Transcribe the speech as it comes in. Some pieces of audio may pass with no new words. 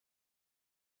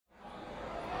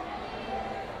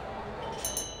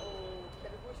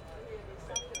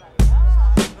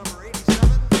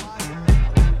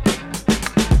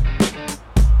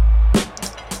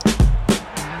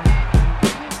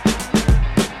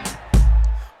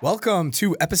Welcome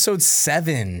to episode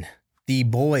 7. The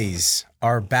boys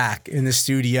are back in the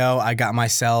studio. I got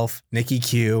myself, Nikki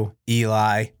Q,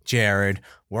 Eli, Jared.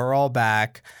 We're all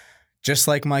back. Just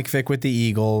like Mike Vick with the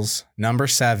Eagles, number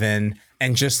 7.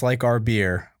 And just like our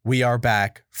beer, we are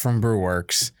back from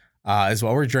Brewworks is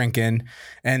what we're drinking.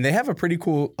 And they have a pretty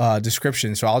cool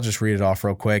description, so I'll just read it off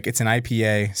real quick. It's an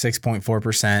IPA,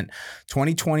 6.4%.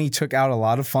 2020 took out a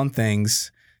lot of fun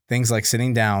things like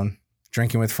sitting down,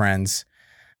 drinking with friends.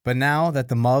 But now that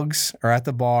the mugs are at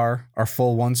the bar are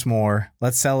full once more,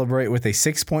 let's celebrate with a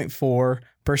 6.4%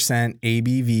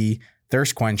 ABV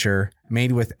thirst quencher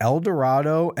made with El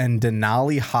Dorado and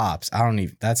Denali hops.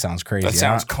 That sounds crazy. That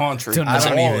sounds country. I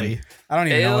don't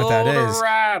even know what that is.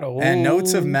 Dorado. And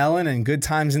notes of melon and good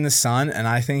times in the sun. And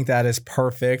I think that is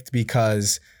perfect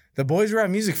because the boys were at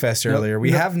Music Fest earlier.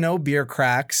 We have no beer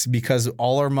cracks because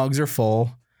all our mugs are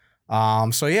full.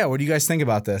 So yeah, what do you guys think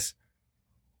about this?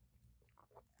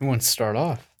 Who wants to start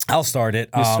off? I'll start it.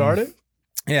 You start it?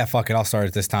 Yeah, fuck it. I'll start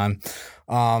it this time.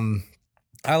 I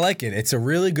like it. It's a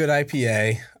really good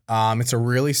IPA. It's a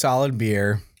really solid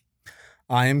beer.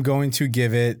 I am going to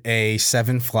give it a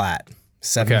 7 flat.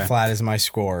 7 flat is my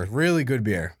score. Really good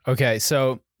beer. Okay,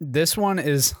 so this one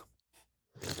is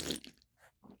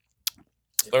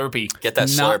Slurpee. Get that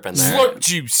Not- slurp in there. Slurp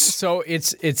juice. so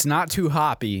it's not too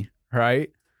hoppy, right?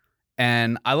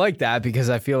 And I like that because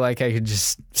I feel like I could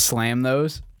just slam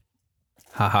those.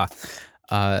 Haha.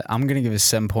 I'm gonna give it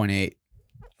 7.8.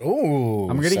 Ooh,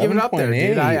 I'm gonna give it up there,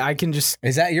 dude. 7.8. I can just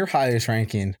Is that your highest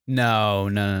ranking? no.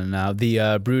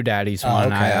 The Brew Daddies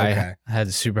one. okay. I had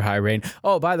a super high rating.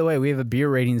 Oh, by the way, we have a beer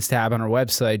ratings tab on our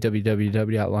website,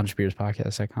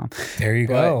 www.launchbeerspodcast.com. There you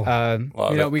go.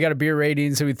 But, we got a beer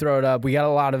rating, so we throw it up. We got a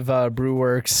lot of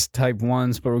Brewworks type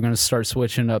ones, but we're gonna start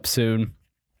switching up soon.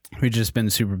 We've just been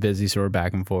super busy, so we're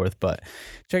back and forth. But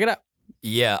check it out.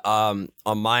 Yeah. On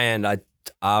my end,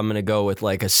 I'm gonna go with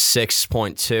like a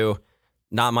 6.2.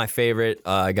 Not my favorite.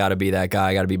 I gotta be that guy.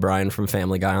 I gotta be Brian from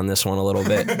Family Guy on this one a little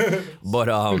bit. But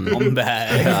I'm back.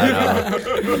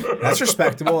 That's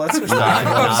respectable. That's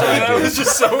respectable. That was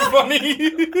just so funny.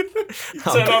 He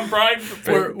said I'm Brian.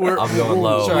 I'm going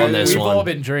low on this We've one. all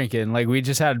been drinking. Like we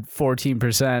just had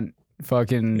 14%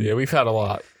 fucking Yeah, we've had a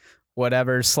lot.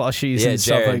 whatever slushies Yeah, and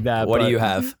stuff Jared, like that. what do but- you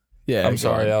have? Yeah, I'm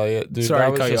sorry, Elliot. Dude,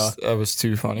 Sorry to cut you that was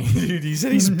too funny. Dude, he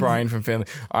said he's Brian from Family.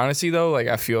 Honestly, though, like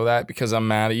I feel that because I'm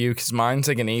mad at you because mine's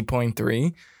like an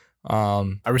 8.3.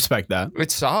 I respect that.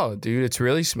 It's solid, dude. It's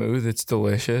really smooth. It's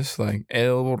delicious. Like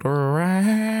El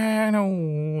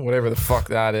Dorado, whatever the fuck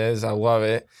that is. I love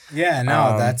it. Yeah,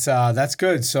 no, that's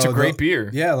good. So It's a great beer.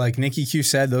 Yeah, like Nikki Q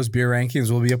said, those beer rankings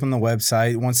will be up on the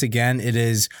website. Once again, it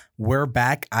is We're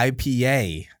Back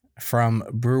IPA from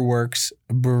Brewworks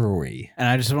Brewery. And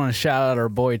I just want to shout out our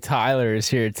boy Tyler is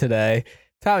here today.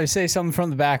 Tyler, say something from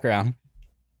the background.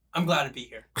 I'm glad to be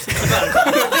here.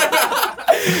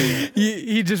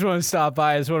 He just want to stop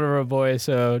by as one of our boys.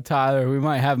 So Tyler, we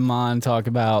might have him on talk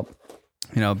about,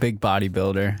 big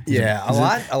bodybuilder. Yeah, a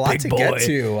lot big to boy. get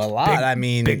to. A lot. I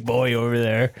mean, Big boy over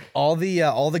there. all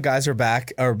the guys are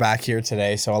back here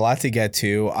today, so a lot to get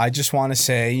to. I just want to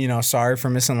say, sorry for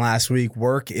missing last week.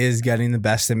 Work is getting the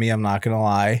best of me. I'm not gonna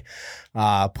lie.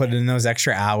 Put in those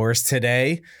extra hours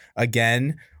today.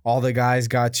 Again, all the guys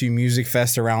got to Music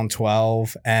Fest around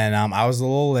 12, and I was a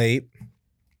little late.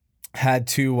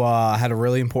 Had a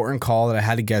really important call that I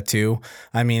had to get to.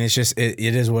 I mean, it's just it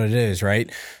is what it is, right?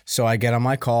 So I get on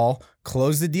my call,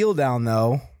 close the deal down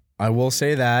though. I will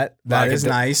say that is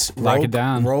nice. Lock it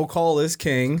down. Roll call is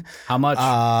king. How much?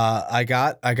 I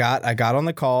got on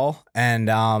the call and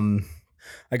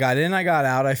I got in, I got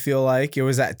out. I feel like it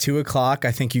was at 2:00.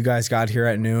 I think you guys got here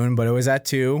at noon, but it was at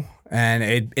 2:00,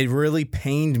 and it really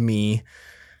pained me.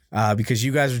 Because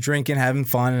you guys were drinking, having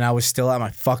fun, and I was still at my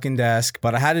fucking desk.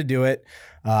 But I had to do it.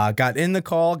 Got in the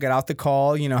call, got out the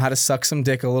call, had to suck some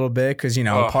dick a little bit because,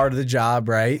 part of the job,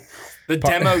 right? The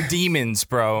demo demons,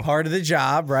 bro. Part of the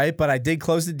job, right? But I did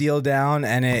close the deal down,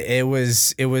 and it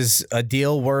was a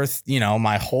deal worth,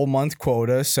 my whole month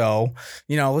quota. So,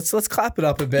 let's clap it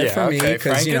up a bit for me because,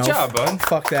 Frank, good job, bud.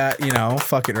 fuck that,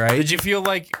 fuck it, right? Did you feel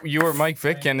like you were Mike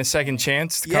Vick getting a second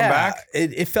chance to come back?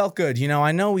 It felt good.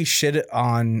 I know we shit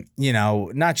on,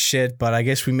 not shit, but I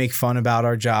guess we make fun about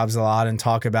our jobs a lot and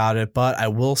talk about it. But I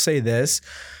will say this,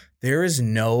 there is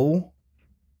no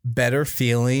better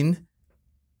feeling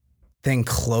than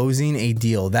closing a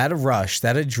deal. That rush,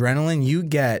 that adrenaline you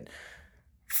get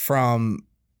from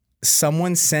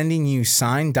someone sending you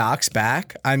signed docs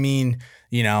back. I mean,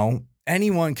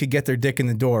 anyone could get their dick in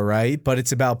the door, right? But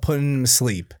it's about putting them to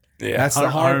sleep. Yeah, That's the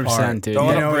hard 100%, part. dude. Don't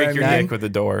let You them know break what your I mean? dick with the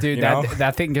door. Dude, you know?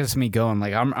 that thing gets me going.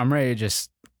 Like I'm ready to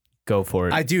just go for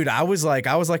it. I was like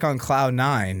on cloud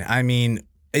nine. I mean,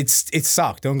 it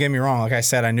sucked. Don't get me wrong. Like I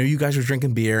said, I knew you guys were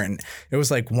drinking beer, and it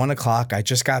was like 1 o'clock. I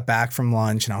just got back from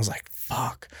lunch, and I was like,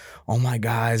 fuck. All my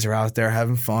guys are out there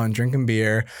having fun, drinking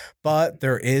beer. But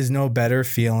there is no better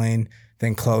feeling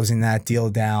than closing that deal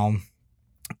down.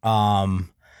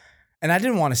 And I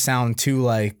didn't want to sound too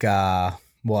like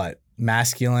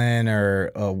masculine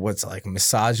or what's like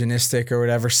misogynistic or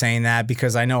whatever saying that,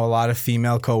 because I know a lot of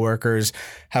female coworkers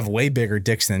have way bigger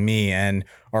dicks than me and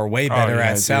are way better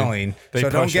at selling. So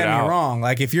don't get me wrong.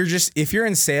 Like if you're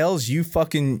in sales,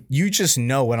 you just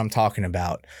know what I'm talking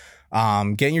about.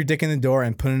 Getting your dick in the door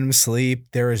and putting them to sleep,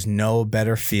 there is no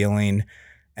better feeling.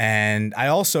 And I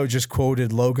also just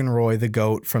quoted Logan Roy, the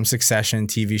GOAT from Succession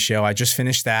TV show. I just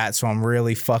finished that, so I'm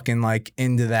really fucking like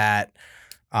into that.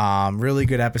 Really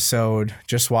good episode.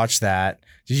 Just watched that.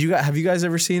 Have you guys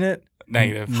ever seen it?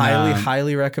 Negative.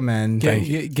 Highly recommend.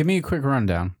 Give me a quick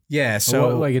rundown. Yeah,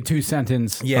 so like a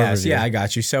 2-sentence. Yes, overview. yeah, I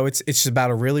got you. So it's just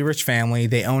about a really rich family.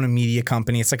 They own a media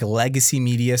company. It's like a legacy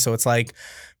media, so it's like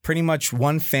pretty much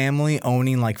one family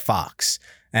owning like Fox.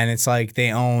 And it's like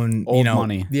they own old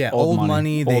money. Yeah, old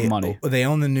money. They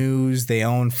own the news. They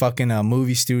own fucking a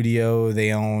movie studio.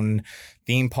 They own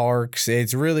theme parks.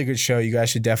 It's a really good show. You guys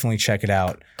should definitely check it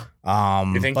out.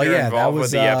 You think they're involved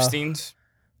with the Epsteins?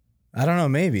 I don't know.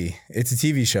 Maybe it's a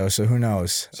TV show, so who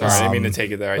knows? Sorry, I didn't mean to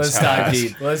take it there. Let's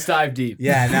dive deep.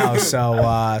 Yeah, no. So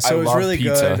it was really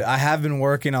pizza. good. I have been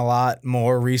working a lot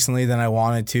more recently than I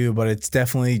wanted to, but it's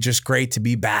definitely just great to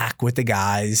be back with the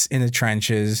guys in the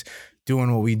trenches,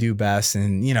 doing what we do best,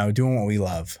 and doing what we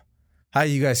love. How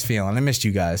you guys feeling? I missed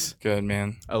you guys. Good,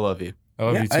 man. I love you. I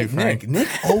love you too, Frank. Nick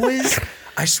always.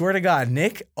 I swear to God,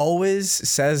 Nick always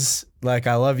says like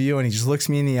I love you, and he just looks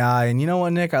me in the eye. And you know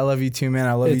what, Nick? I love you too, man.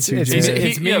 I love you too, Jared.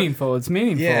 It's meaningful. It's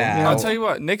meaningful. Yeah. I'll tell you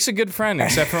what, Nick's a good friend,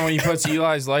 except for when he puts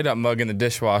Eli's light up mug in the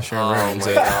dishwasher and ruins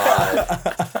it.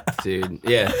 Dude,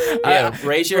 yeah.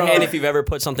 Raise your hand if you've ever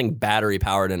put something battery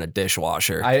powered in a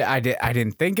dishwasher. I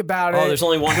didn't think about it. Oh, there's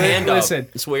only one hand up. Listen,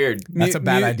 It's weird. That's a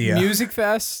bad idea. Music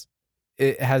Fest,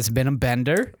 it has been a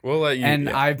bender. We'll let you. And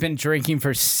I've been drinking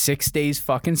for 6 days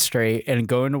fucking straight and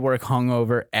going to work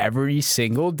hungover every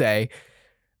single day.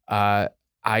 I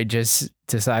just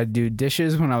decided to do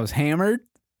dishes when I was hammered,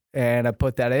 and I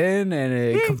put that in, and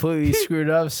it completely screwed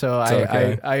up. So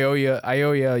I owe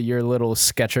you your little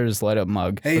Skechers light up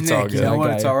mug. Hey, It's all Nick, you good. know what?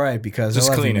 Okay. It's all right because Just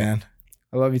I love clean you, it. man.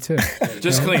 I love you too.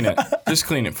 Just clean it. Just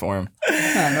clean it for him.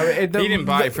 He didn't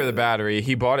buy it for the battery.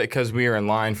 He bought it because we were in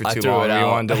line for too threw long. it We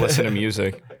out. wanted to listen to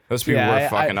music. Those people were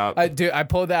fucking up. Dude, I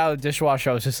pulled that out of the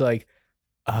dishwasher. I was just like,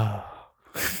 oh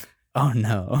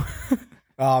no.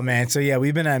 Oh man, so yeah,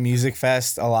 we've been at Music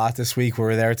Fest a lot this week. We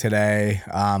were there today,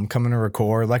 coming to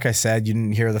record. Like I said, you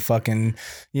didn't hear the fucking,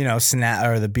 snap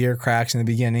or the beer cracks in the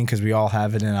beginning because we all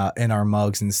have it in our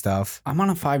mugs and stuff. I'm on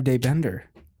a 5-day bender.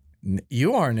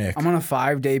 You are, Nick. I'm on a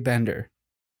 5-day bender.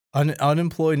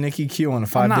 Unemployed Nicky Q on a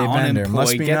I'm not 5-day bender. unemployed.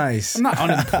 Must be nice. I'm not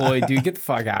unemployed, dude. Get the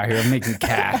fuck out of here. I'm making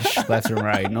cash left and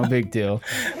right. No big deal.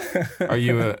 Are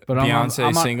you a But I'm Beyonce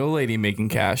a- single lady making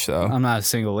cash though? I'm not a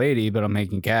single lady, but I'm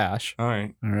making cash. All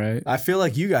right. All right. I feel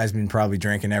like you guys been probably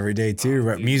drinking every day too.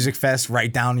 Right? Music Fest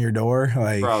right down your door.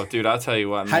 Like, Bro, dude, I'll tell you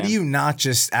what, how man. do you not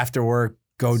just after work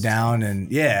go down and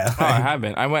Oh, I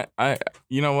haven't.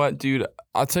 You know what, dude?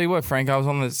 I'll tell you what, Frank, I was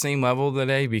on the same level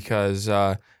today because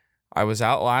I was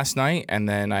out last night and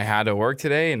then I had to work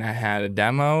today and I had a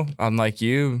demo, unlike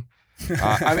you.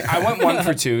 I went 1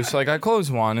 for 2, so like I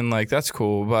closed one and like that's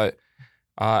cool, but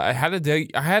I had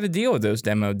to deal with those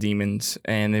demo demons,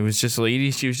 and it was just a lady.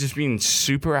 She was just being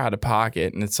super out of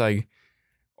pocket, and it's like,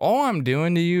 all I'm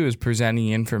doing to you is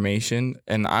presenting information,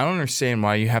 and I don't understand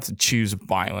why you have to choose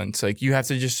violence. Like you have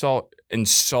to just start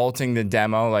insulting the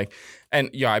demo, like. And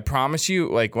yeah, I promise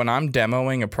you, like when I'm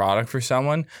demoing a product for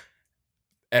someone,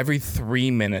 every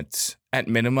 3 minutes at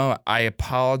minimum, I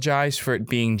apologize for it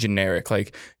being generic.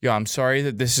 Like, yo, I'm sorry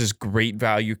that this is great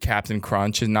value Captain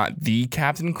Crunch and not the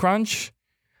Captain Crunch.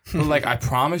 But like, I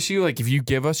promise you, like if you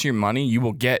give us your money, you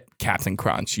will get Captain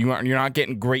Crunch. You're not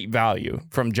getting great value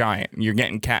from Giant. You're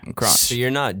getting Captain Crunch. So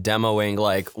you're not demoing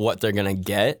like what they're gonna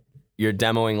get. You're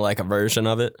demoing like a version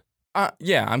of it.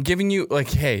 Yeah, I'm giving you like,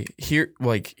 hey,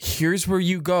 here's where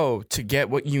you go to get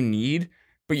what you need,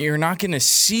 but you're not gonna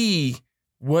see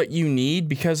what you need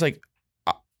because like,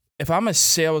 if I'm a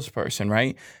salesperson,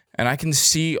 right, and I can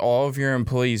see all of your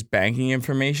employees' banking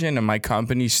information and my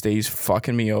company stays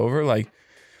fucking me over, like,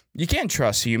 you can't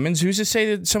trust humans. Who's to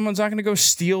say that someone's not gonna go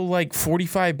steal like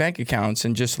 45 bank accounts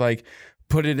and just like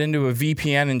put it into a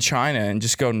VPN in China and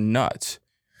just go nuts?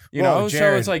 You know,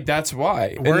 Jared, so it's like that's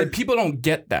why. And then people don't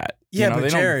get that. Yeah, They but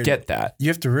don't Jared, get that. you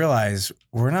have to realize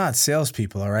we're not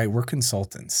salespeople, all right? We're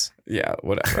consultants. Yeah,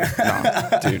 whatever.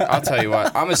 No, dude, I'll tell you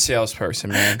what. I'm a salesperson,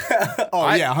 man.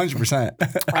 Yeah,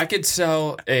 100%. I could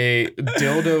sell a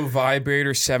dildo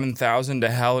vibrator 7000 to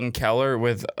Helen Keller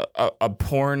with a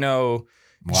porno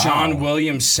John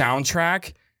Williams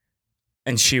soundtrack,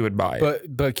 and she would buy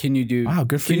it. But can you do? Wow,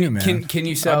 good for can you, man. Can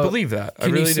you sell? I believe that. I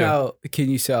Can really you sell? Can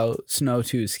you sell snow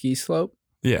to a ski slope?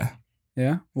 do. Yeah.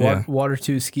 Yeah. Yeah. Water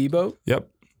to a ski boat. Yep.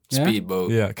 Yeah?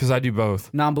 Speedboat. Yeah, because I do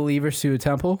both. Non-believers to a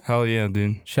temple. Hell yeah,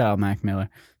 dude. Shout out Mac Miller.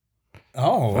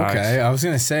 Oh, Facts. okay. I was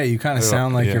going to say, you kind of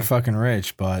sound like Yeah. you're fucking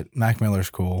rich, but Mac Miller's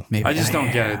cool. Maybe I just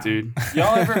don't get it, dude.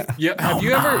 Y'all ever?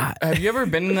 Have you ever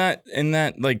been in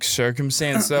that like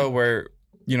circumstance though, where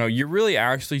you're really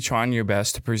actually trying your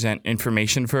best to present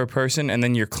information for a person, and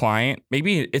then your client,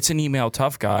 maybe it's an email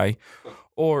tough guy,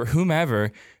 or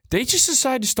whomever, they just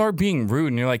decide to start being rude,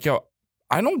 and you're like, yo,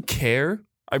 I don't care.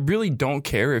 I really don't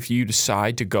care if you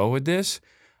decide to go with this.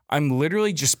 I'm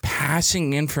literally just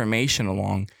passing information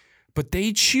along, but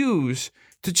they choose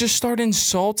to just start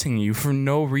insulting you for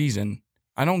no reason.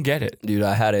 I don't get it. Dude,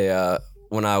 I had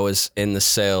when I was in the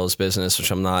sales business,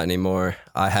 which I'm not anymore,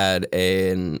 I had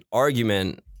an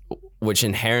argument which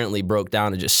inherently broke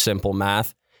down to just simple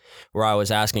math, where I was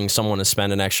asking someone to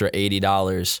spend an extra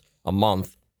 $80 a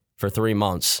month for 3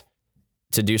 months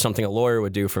to do something a lawyer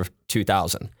would do for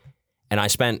 $2,000. And I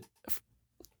spent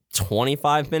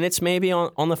 25 minutes maybe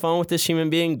on the phone with this human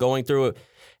being, going through it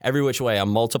every which way. I'm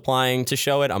multiplying to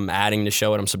show it. I'm adding to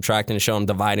show it. I'm subtracting to show it. I'm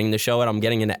dividing to show it. I'm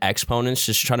getting into exponents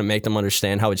just trying to make them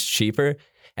understand how it's cheaper.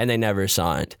 And they never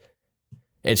signed.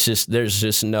 It's just, there's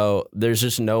just no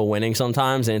winning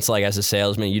sometimes. And it's like, as a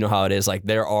salesman, you know how it is. Like,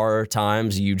 there are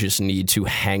times you just need to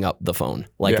hang up the phone.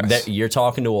 Like, Yes. you're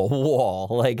talking to a wall.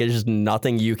 Like, there's just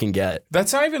nothing you can get.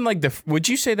 That's not even like would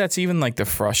you say that's even like the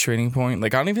frustrating point?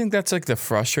 Like, I don't even think that's like the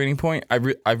frustrating point.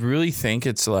 I really think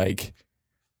it's like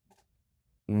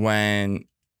when,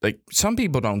 like, some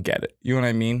people don't get it. You know what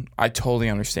I mean? I totally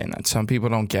understand that. Some people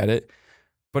don't get it.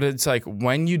 But it's like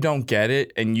when you don't get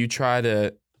it and you try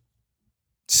to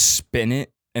spin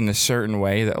it in a certain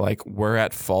way that like we're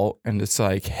at fault, and it's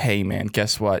like, hey man,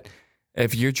 guess what?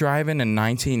 If you're driving a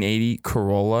 1980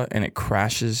 Corolla and it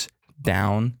crashes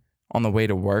down on the way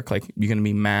to work, like, you're gonna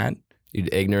be mad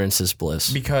Dude, ignorance is bliss.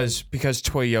 because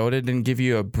Toyota didn't give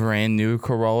you a brand new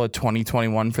Corolla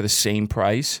 2021 for the same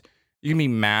price. You're gonna be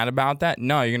mad about that?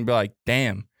 No, you're gonna be like,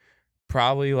 damn,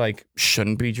 probably like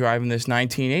shouldn't be driving this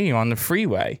 1980 on the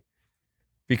freeway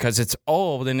because it's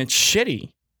old and it's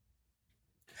shitty.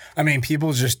 I mean,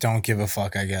 people just don't give a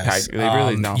fuck, I guess. They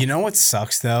really don't. You know what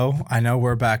sucks, though? I know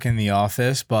we're back in the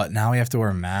office, but now we have to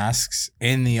wear masks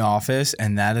in the office,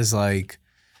 and that is like,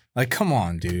 come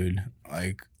on, dude.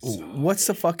 Like, what's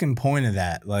the fucking point of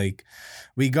that? Like,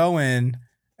 we go in,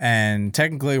 and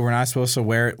technically we're not supposed to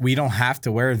wear it. We don't have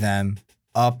to wear them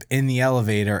up in the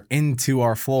elevator into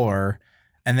our floor,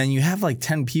 and then you have like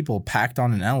 10 people packed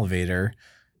on an elevator.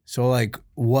 So, like,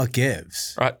 what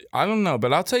gives? I don't know,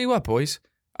 but I'll tell you what, boys.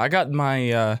 I got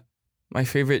my my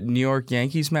favorite New York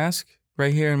Yankees mask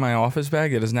right here in my office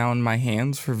bag. It is now in my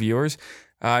hands for viewers.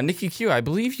 Nikki Q, I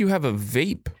believe you have a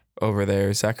vape over there.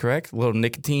 Is that correct? A little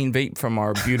nicotine vape from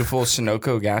our beautiful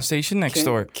Sunoco gas station next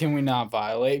door. Can we not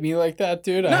violate me like that,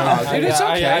 dude? No, dude, it's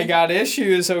okay. I got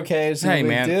issues. Okay, it's no Hey big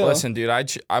man, deal. listen, dude.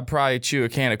 I probably chew a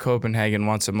can of Copenhagen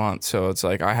once a month, so it's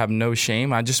like I have no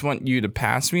shame. I just want you to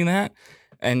pass me that,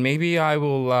 and maybe I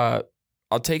will.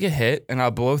 I'll take a hit and I'll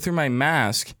blow through my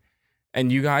mask,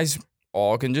 and you guys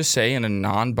all can just say in a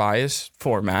non-biased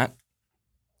format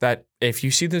that if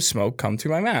you see the smoke, come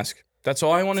through my mask. That's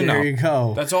all I want to know. There you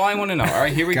go. That's all I want to know. All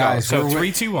right, here we Guys, go. So we're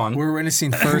 3, 2, 1. We're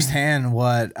witnessing firsthand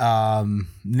what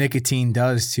nicotine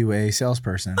does to a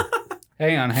salesperson.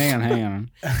 Hang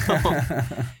on.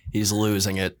 He's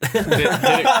losing it. Did it,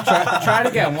 Try it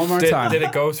again. One more time. did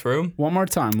it go through? One more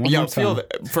time. One Yo, more time. feel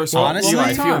that. First of all, Honestly, Eli, one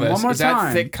more feel time, this. one more Is that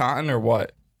time. thick cotton or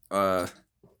what? Yeah,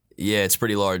 it's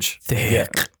pretty large. Yeah.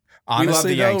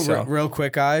 Honestly, the though, Yanks, though. real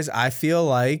quick, guys, I feel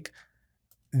like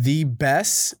the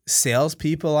best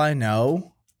salespeople I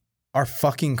know are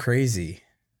fucking crazy.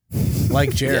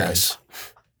 Like Jared. Yes.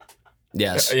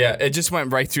 Yes. Yeah, it just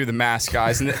went right through the mask,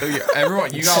 guys. And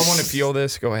everyone, you all want to feel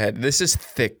this? Go ahead. This is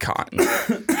thick cotton.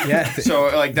 Yeah. So,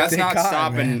 like, that's Thick not cotton,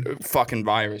 stopping fucking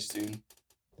virus, dude.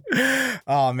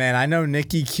 Oh man, I know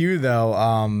Nikki Q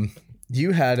though.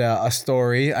 You had a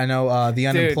story. I know the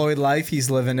unemployed life.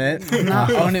 He's living it. I'm not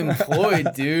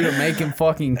unemployed, dude. I'm making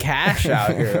fucking cash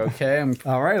out here, okay? I'm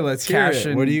All right, let's hear it.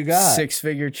 cashing What do you got?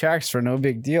 6-figure checks for no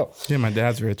big deal. Yeah, my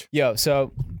dad's rich. Yo,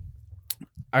 so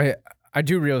I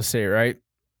do real estate, right?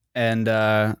 And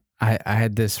I I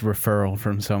had this referral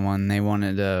from someone. They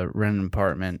wanted to rent an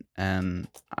apartment, and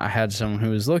I had someone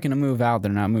who was looking to move out.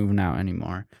 They're not moving out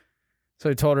anymore. So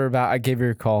I gave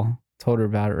her a call, told her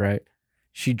about it, right?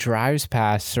 She drives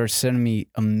past, starts sending me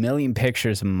a million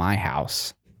pictures of my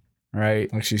house,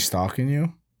 right? Like she's stalking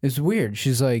you? It's weird.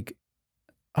 She's like,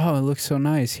 oh, it looks so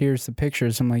nice. Here's the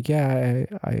pictures. I'm like, yeah,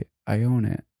 I own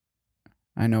it.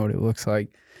 I know what it looks like.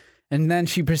 And then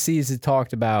she proceeds to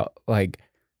talk about, like,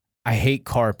 I hate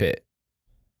carpet.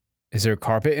 Is there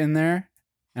carpet in there?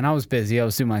 And I was busy. I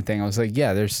was doing my thing. I was like,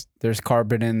 yeah, there's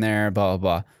carpet in there, blah,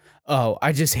 blah, blah. Oh,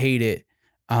 I just hate it.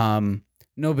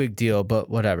 No big deal, but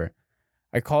whatever.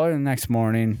 I call her the next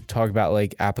morning, talk about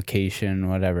like application,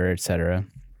 whatever, etc.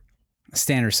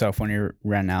 Standard stuff when you're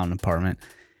renting out an apartment.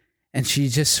 And she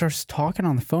just starts talking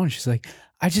on the phone. She's like,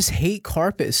 I just hate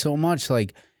carpet so much.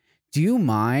 Like, do you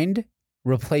mind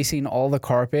replacing all the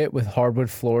carpet with hardwood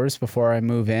floors before I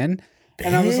move in?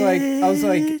 And I was like,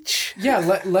 yeah,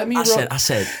 let me. I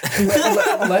said.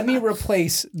 Let me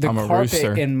replace the I'm a carpet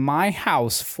rooster. in my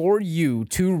house for you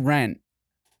to rent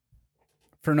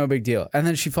for no big deal. And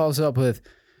then she follows up with,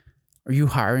 are you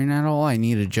hiring at all? I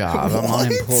need a job. I'm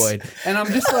unemployed. And I'm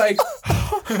just like,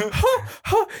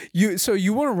 so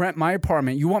you want to rent my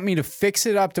apartment? You want me to fix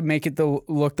it up to make it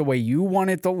look the way you want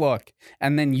it to look,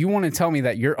 and then you want to tell me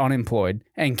that you're unemployed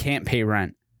and can't pay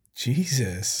rent?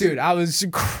 Jesus. Dude, I was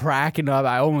cracking up.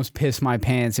 I almost pissed my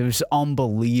pants. It was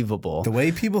unbelievable. The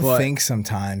way people think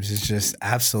sometimes is just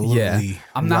absolutely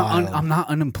I'm wild. not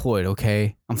unemployed,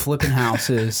 okay? I'm flipping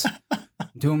houses,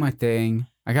 doing my thing.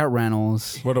 I got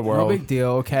rentals. What a world. No big deal,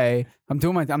 okay? I'm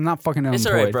not fucking unemployed. It's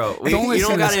all right, bro. You listen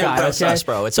don't to got this to guy, impress okay? us,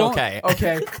 bro. It's Don't- okay.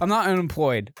 Okay, I'm not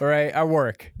unemployed, all right? I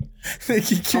work.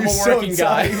 Nikki I'm a Q's so working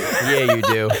guy. tight. Yeah, you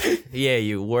do. Yeah,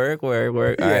 you work. All Yeah,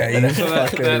 right. you So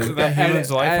that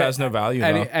human's life has no value, though.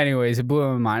 Anyways, it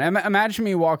blew my mind. Imagine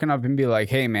me walking up and be like,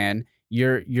 "Hey, man,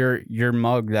 your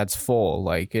mug that's full.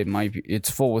 Like it's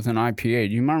full with an IPA.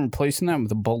 Do you mind replacing that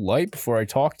with a Bud Light before I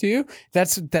talk to you?"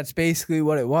 That's basically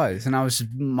what it was, and I was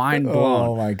just mind blown.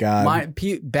 Oh my God.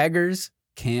 Beggars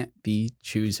can't be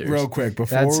choosers. Real quick,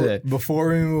 That's it. before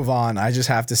we move on, I just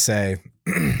have to say,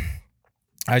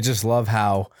 I just love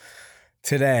how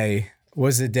today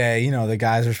was the day, the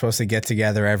guys were supposed to get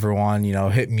together, everyone,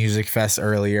 hit Music Fest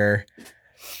earlier.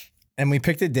 And we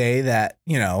picked a day that,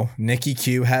 Nicky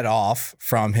Q had off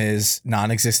from his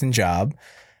non-existent job.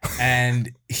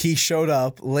 And he showed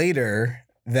up later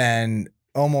than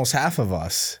almost half of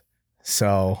us.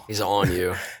 So He's on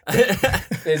you.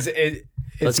 Let's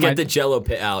Let's get the Jello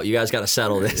pit out. You guys got to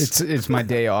settle this. It's my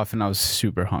day off, and I was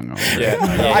super hungover.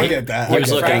 Yeah. I get that. He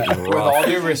was I get looking that. With rough. all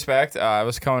due respect, I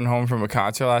was coming home from a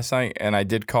concert last night, and I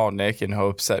did call Nick in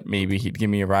hopes that maybe he'd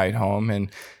give me a ride home. And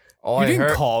all You I didn't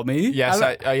heard, call me. yes,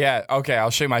 yeah, okay,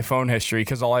 I'll show you my phone history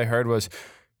because all I heard was,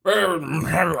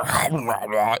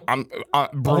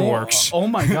 Brewworks. Oh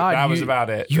my god, That was about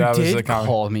it. You That was the did comment.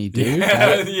 call me, dude.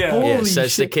 Yeah. Yeah, Holy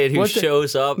says the shit. kid who What the-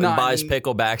 shows up and Nah, buys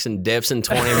picklebacks and dips in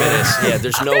 20 minutes. Yeah,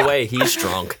 there's no way he's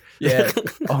drunk. Yeah.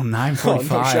 Oh,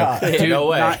 9:45. shot. Dude, No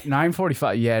way.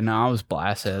 9:45. Yeah, no, I was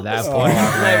blasted at that Oh, point.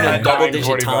 Not even Yeah, double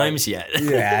digit 9:45. times yet.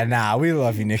 Yeah, nah, we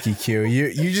love you, Nicky Q.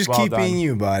 You just Well keep done. being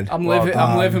you, bud. I'm Well living.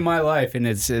 done. I'm living my life, and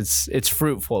it's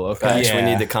fruitful. Okay. Facts, we Yeah.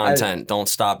 need the content. Don't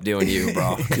stop doing you,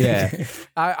 bro. Yeah.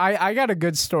 I got a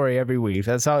good story every week.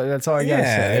 That's all I gotta Yeah,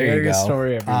 say. I there got you a good go.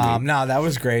 story every week. No, that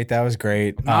was great. That was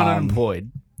great. Not unemployed.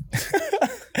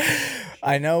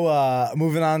 I know.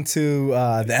 Moving on to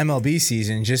the MLB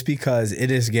season, just because it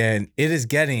is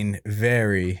getting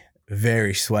very,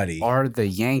 very sweaty. Are the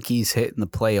Yankees hitting the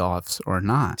playoffs or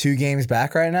not? 2 games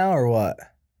back right now, or what?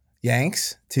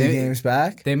 Yanks 2 They- games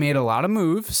back. They made a lot of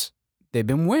moves. They've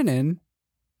been winning.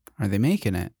 Are they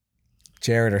making it?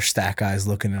 Jared or Stat Guy's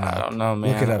looking it I up. don't know,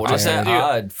 man. Look it up, What is that Jared.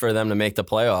 odd for them to make the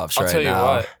playoffs I'll right tell you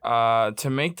now? what. To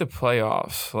make the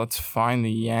playoffs, let's find the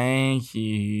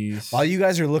Yankees. While you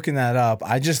guys are looking that up,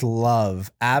 I just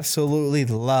absolutely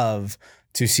love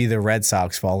to see the Red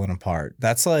Sox falling apart.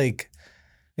 That's like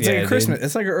it's Yeah, like a dude. Christmas.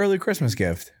 It's like an early Christmas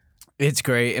gift. It's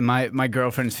great. And my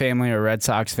girlfriend's family are Red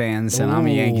Sox fans, and I'm a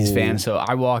Yankees Ooh. fan. So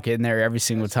I walk in there every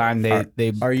single time.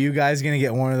 They Are you guys gonna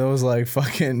get one of those like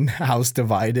fucking house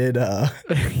divided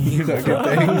fucking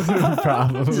things?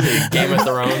 probably Game of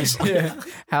Thrones. yeah.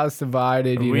 House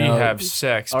divided. You we know. have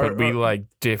sex, Or- but we like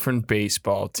different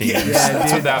baseball teams. Yeah, That's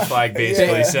dude. what that flag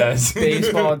basically Yeah. says.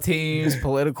 baseball teams,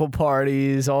 political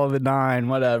parties, all the nine,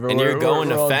 whatever. And you're going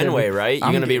we're to all Fenway, different. right? You're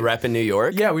I'm going to be g- repping New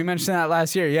York? Yeah, we mentioned that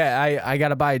last year. Yeah, I got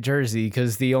to buy a jersey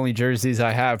because the only jerseys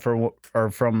I have are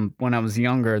from when I was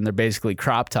younger, and they're basically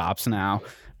crop tops now.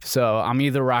 So I'm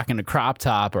either rocking a crop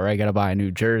top or I got to buy a new I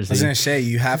was jersey. gonna say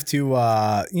you have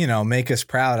to, make us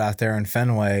proud out there in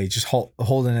Fenway, just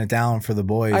holding it down for the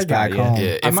boys I got back you. home.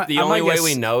 Yeah, I if might- the I only might way guess-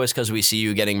 we know is because we see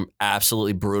you getting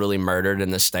absolutely brutally murdered in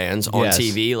the stands on Yes.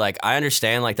 TV. Like, I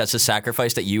understand, like, that's a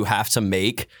sacrifice that you have to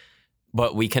make,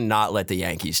 but we cannot let the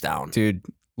Yankees down. Dude,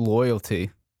 loyalty.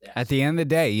 At the end of the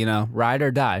day, ride or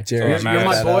die. Jared, You're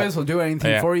my that boys. up. I'll do anything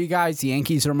Yeah. for you guys. The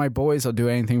Yankees are my boys. I'll do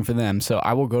anything for them. So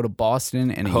I will go to Boston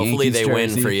and Hopefully Yankees they win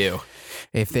jersey. for you.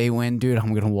 If they win, dude,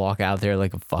 I'm gonna walk out there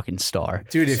like a fucking star.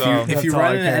 Dude, if So- you That's all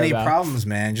run I into care any about. problems,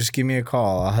 man, just give me a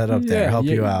call. I'll head up there, help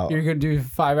you out. You're gonna do a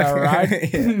 5-hour ride.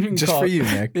 Yeah, You can just call- for you,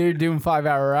 Nick. You're doing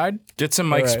 5-hour ride. Get some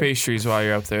Mike's All right. pastries while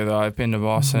you're up there, though. I've been to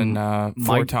Boston 4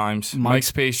 Mike- times. Mike's-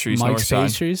 Mike's pastries, Mike's Northside.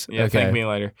 pastries. Yeah, Okay. thank me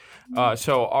later.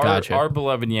 So our Gotcha. our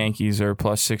beloved Yankees are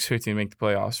plus 650 to make the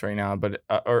playoffs right now, but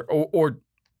or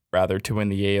rather to win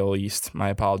the AL East. My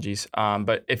apologies.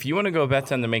 But if you want to go bet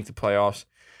them to make the playoffs,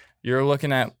 you're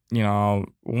looking at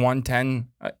 110.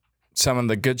 Some of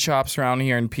the good shops around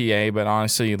here in PA, but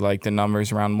honestly, like the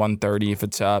numbers around 130 if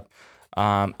it's up.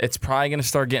 It's probably going to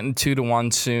start getting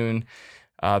 2-1 soon.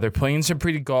 They're playing some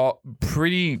pretty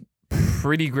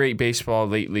great baseball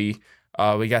lately.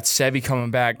 We got Sevy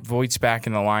coming back, Voigt's back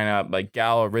in the lineup, like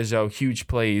Gallo, Rizzo, huge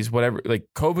plays, whatever. Like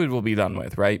COVID will be done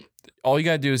with, right? All you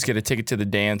gotta do is get a ticket to the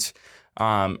dance.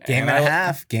 Game and a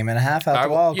half out the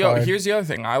wild card. Here's the other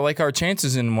thing. I like our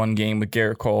chances in one game with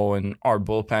Garrett Cole and our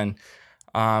bullpen.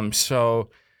 So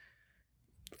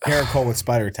Garrett Cole with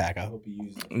spider attack. I hope you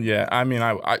use it. yeah, I mean,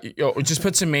 just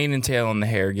put some mane and tail in the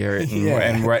hair, Garrett, and, Yeah.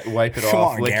 and wipe it Come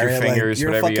off. on, Lick Garrett. your fingers, you're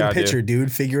a whatever you fucking gotta pitcher, do.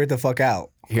 dude. Figure it the fuck out.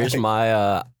 Here's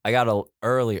my I got a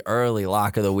early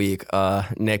lock of the week.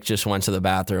 Nick just went to the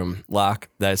bathroom. Lock,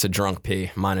 that's a drunk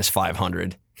pee, minus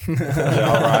 500.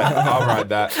 Yeah, I'll ride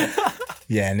that.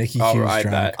 Yeah, Nicky I'll Q's ride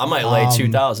drunk. that. I might lay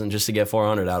 2,000 just to get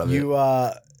 400 out of it. You,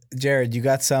 Jared, you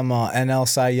got some NL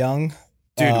Cy Young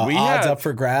Dude, we odds have- up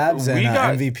for grabs and we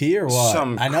got MVP or what?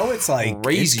 some I know it's like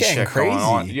crazy it's getting shit crazy. going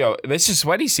on. Yo, this is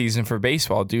sweaty season for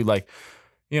baseball, dude. Like,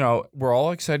 we're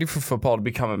all excited for football to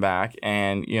be coming back,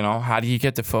 and how do you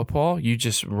get to football? You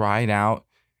just ride out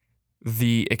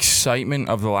the excitement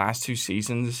of the last 2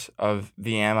 seasons of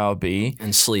the MLB.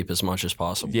 and sleep as much as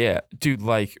possible. Yeah, dude,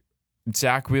 like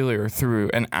Zach Wheeler threw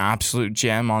an absolute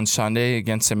gem on Sunday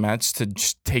against the Mets to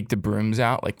just take the brooms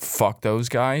out. Like, fuck those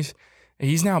guys.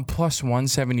 He's now plus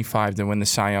 175 to win the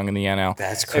Cy Young in the NL.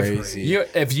 That's crazy.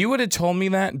 If you would have told me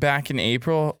that back in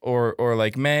April or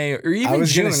like May or I even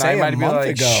was June, gonna say I a might be month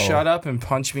like, ago. shut up and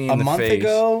punch me in A the month face.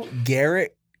 ago,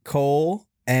 Garrett Cole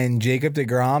and Jacob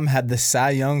deGrom had the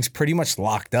Cy Youngs pretty much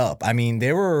locked up. I mean,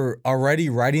 they were already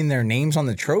writing their names on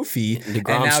the trophy. DeGrom's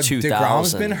and now 2,000.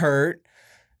 DeGrom's been hurt.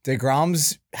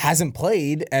 DeGrom's hasn't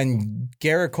played, and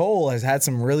Garrett Cole has had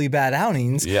some really bad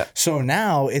outings. Yeah, So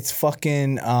now it's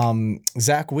fucking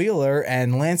Zach Wheeler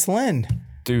and Lance Lynn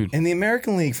dude. in the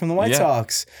American League from the White Yeah.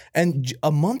 Sox. And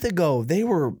a month ago, they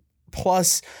were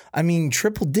plus,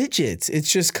 triple digits.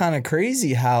 It's just kind of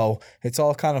crazy how it's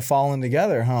all kind of falling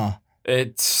together, huh?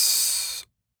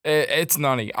 It's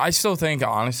nutty. I still think,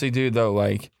 honestly, dude, though,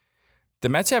 like the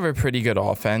Mets have a pretty good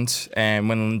offense, and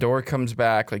when Lindor comes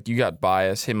back, like you got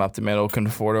Bias, him up the middle,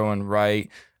 Conforto and right,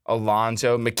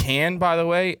 Alonso, McCann, by the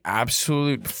way,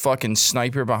 absolute fucking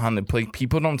sniper behind the plate.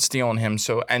 People don't steal on him,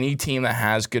 so any team that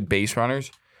has good base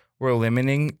runners, we're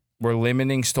limiting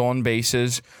stolen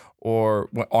bases, or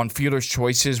on fielder's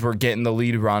choices, we're getting the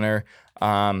lead runner.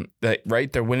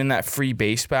 They're winning that free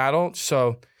base battle,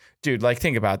 so. Dude, like,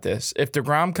 think about this. If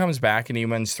DeGrom comes back and he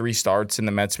wins 3 starts and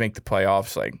the Mets make the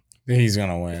playoffs, like, He's going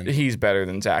to win. he's better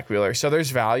than Zach Wheeler. So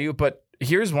there's value. But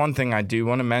here's one thing I do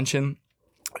want to mention.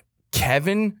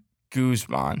 Kevin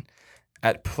Guzman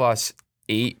at plus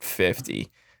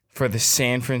 850 for the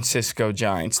San Francisco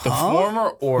Giants. The Huh? former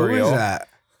Who Oriole. is that?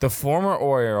 The former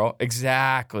Oriole,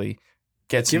 exactly.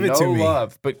 Gets Give it no to me.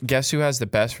 love. But guess who has the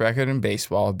best record in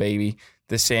baseball, baby?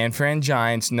 The San Fran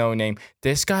Giants, no name.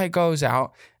 This guy goes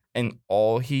out and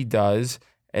all he does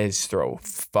is throw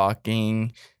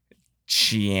fucking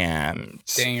jams.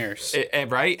 Dingers.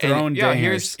 Right? Throwing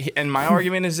And my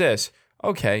argument is this.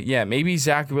 Okay, yeah, maybe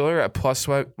Zach Wheeler at plus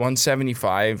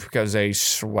 175 because they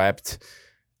swept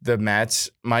the Mets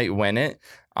might win it.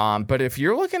 But if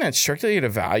you're looking at strictly at a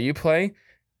value play,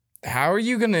 how are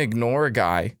you going to ignore a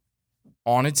guy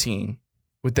on a team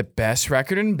with the best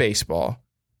record in baseball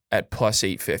at plus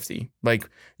 850? Like,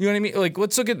 you know what I mean? Like,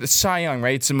 let's look at the Cy Young,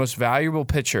 right? It's the most valuable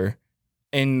pitcher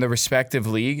in the respective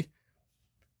league.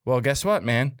 Well, guess what,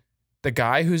 man? The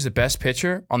guy who's the best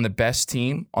pitcher on the best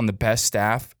team, on the best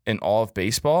staff in all of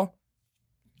baseball,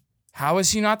 How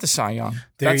is he not the Cy Young?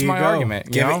 There That's you my go.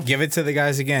 argument. You know? Give it to the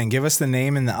guys again. Give us the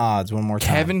name and the odds one more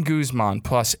time. Kevin Guzman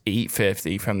plus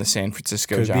 850 from the San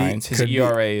Francisco Could be- Giants. His could be.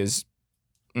 ERA is.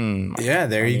 Yeah,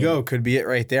 there you go. Could be it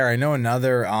right there. I know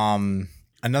another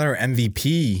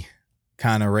MVP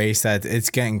kind of race that it's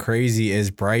getting crazy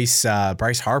is Bryce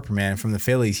Harper, man, from the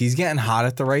Phillies. He's getting hot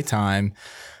at the right time.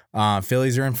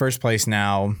 Phillies are in first place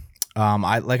now.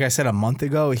 Like I said, a month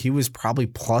ago, he was probably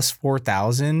plus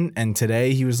 4,000, and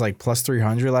today he was like plus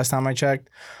 300 last time I checked.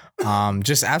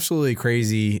 Just absolutely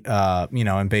crazy,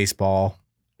 in baseball.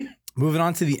 Moving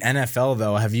on to the NFL,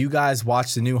 though, have you guys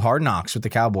watched the new Hard Knocks with the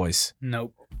Cowboys?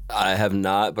 Nope. I have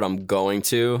not, but I'm going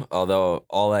to. Although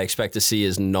all I expect to see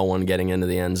is no one getting into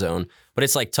the end zone. But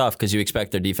it's like tough because you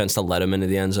expect their defense to let them into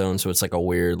the end zone, so it's like a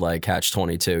weird like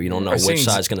catch-22. You don't know which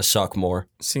side's going to suck more.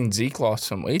 Seen Zeke lost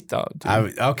some weight though.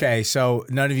 Dude. Okay, so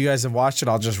none of you guys have watched it.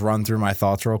 I'll just run through my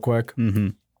thoughts real quick. Mm-hmm.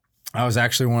 I was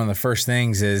actually one of the first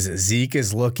things is Zeke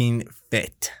is looking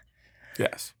fit.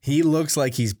 Yes. He looks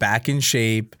like he's back in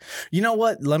shape. You know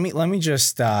what? Let me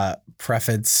just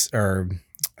preface or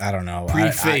I don't know.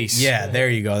 Preface. Yeah, there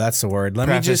you go. That's the word. Let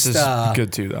Preface me just is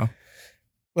good too though.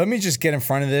 Let me just get in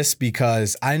front of this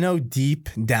because I know deep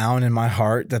down in my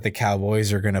heart that the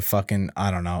Cowboys are going to fucking, I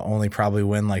don't know, only probably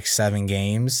win like 7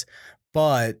 games.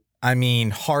 But I mean,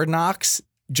 Hard Knocks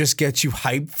just gets you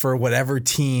hyped for whatever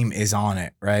team is on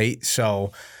it, right?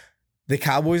 So the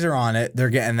Cowboys are on it. They're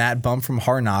getting that bump from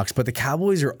Hard Knocks, but the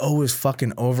Cowboys are always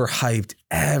fucking overhyped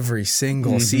every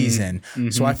single season.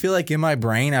 So I feel like in my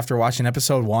brain after watching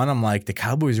episode 1, I'm like, the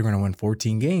Cowboys are going to win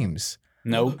 14 games.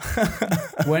 Nope.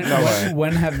 When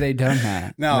have they done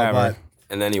that? No, Never. but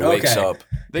And then he wakes Okay. up.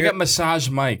 They got Massage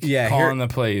Mike calling the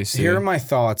plays. Dude. here are my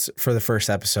thoughts for the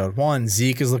first episode. 1,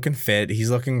 Zeke is looking fit.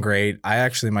 He's looking great. I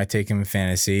actually might take him in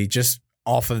fantasy just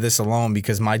off of this alone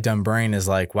because my dumb brain is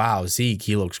like, wow, Zeke,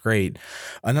 he looks great.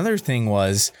 Another thing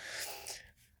was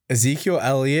Ezekiel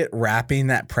Elliott rapping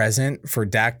that present for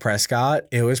Dak Prescott.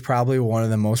 It was probably one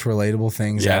of the most relatable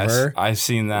things ever. I've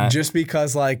seen that. Just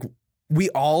because like we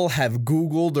all have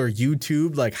Googled or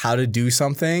YouTubed like how to do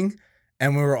something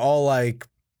and we were all like,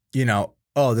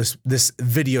 oh, this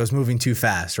video is moving too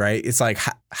fast, right? It's like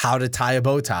how to tie a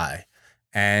bow tie.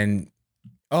 And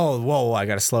oh, whoa, I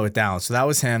got to slow it down. So that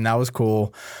was him. That was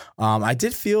cool. I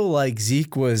did feel like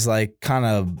Zeke was like kind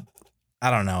of,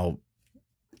 I don't know,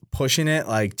 pushing it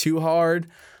like too hard.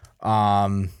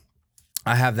 I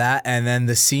have that. And then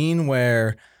the scene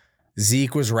where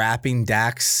Zeke was rapping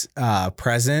Dak's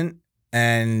present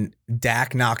and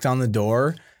Dak knocked on the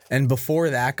door. And before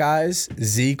that, guys,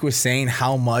 Zeke was saying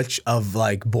how much of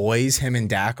like boys him and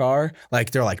Dak are.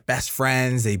 Like they're like best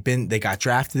friends. They got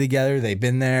drafted together. They've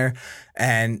been there.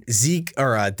 And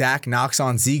Dak knocks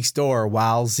on Zeke's door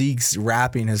while Zeke's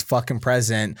rapping his fucking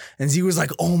present. And Zeke was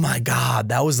like, "Oh my God,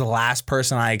 that was the last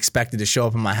person I expected to show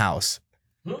up in my house."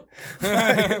 Not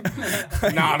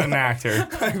an actor.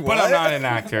 But I'm not an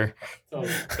actor.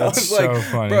 That's so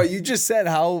funny. Bro, you just said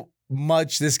how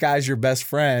much this guy's your best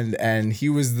friend and he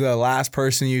was the last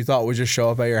person you thought would just show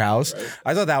up at your house. Right.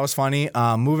 I thought that was funny.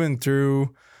 Moving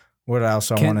through what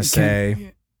else I want to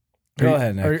say. Go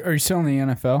ahead, Nick. Are you still in the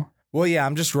NFL? Well, yeah,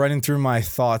 I'm just running through my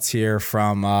thoughts here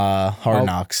from Hard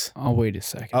Knocks. I'll wait a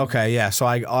second. Okay, yeah. So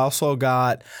I also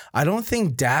got, I don't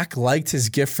think Dak liked his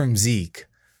gift from Zeke.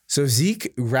 So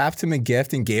Zeke wrapped him a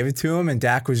gift and gave it to him and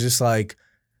Dak was just like,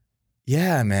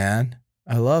 yeah, man,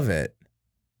 I love it.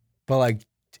 But like,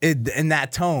 in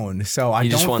that tone. So I He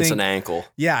don't just wants think, an ankle.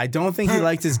 Yeah, I don't think he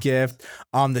liked his gift.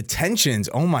 The tensions,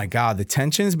 oh my God, the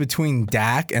tensions between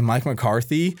Dak and Mike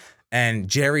McCarthy and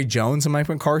Jerry Jones and Mike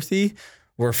McCarthy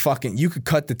were fucking, you could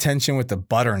cut the tension with the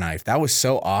butter knife. That was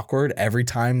so awkward every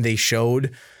time they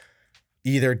showed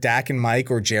either Dak and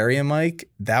Mike or Jerry and Mike.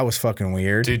 That was fucking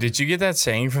weird. Dude, did you get that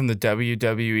saying from the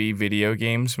WWE video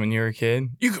games when you were a kid?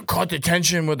 You could cut the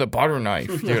tension with a butter knife.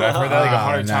 Dude, I've heard that like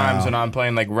 100 times when I'm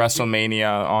playing like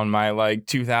WrestleMania on my like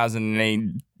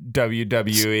 2008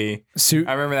 WWE.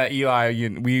 I remember that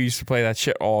Eli, we used to play that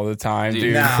shit all the time,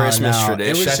 dude. Christmas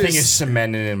tradition. That thing is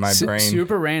cemented in my brain.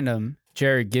 Super random.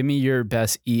 Jared, give me your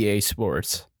best EA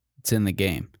Sports. It's in the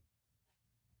game.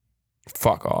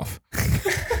 Fuck off.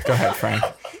 Go ahead, Frank.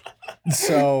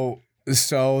 So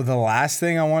the last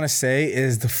thing I want to say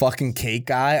is the fucking cake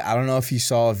guy. I don't know if you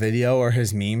saw a video or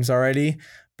his memes already,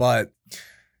 but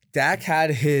Dak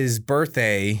had his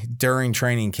birthday during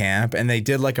training camp and they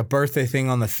did like a birthday thing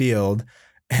on the field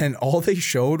and all they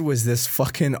showed was this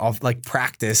fucking like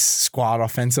practice squad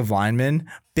offensive lineman,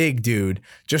 big dude,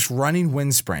 just running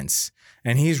wind sprints.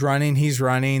 And he's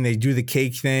running. They do the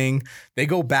cake thing. They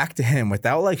go back to him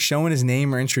without like showing his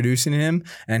name or introducing him.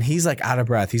 And he's like out of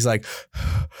breath. He's like,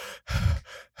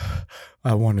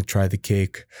 I want to try the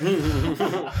cake.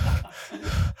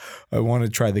 I want to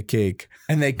try the cake.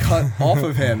 And they cut off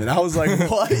of him. And I was like,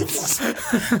 what?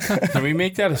 Can we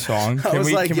make that a song? I Can was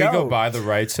we like, can we go yo. buy the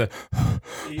rights to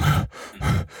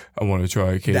I want to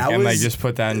try a cake That and like was- just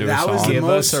put that into a that was song? the Give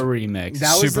us most- a remix.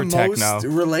 That was Super the techno. most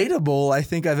relatable I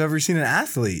think I've ever seen an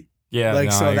athlete. Yeah, Like,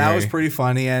 no, so I that was agree. pretty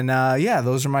funny. And yeah,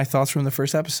 those are my thoughts from the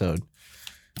first episode.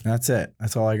 That's it.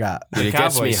 That's all I got. Dude, it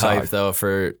gets me Cowboys suck. hyped though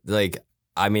for like,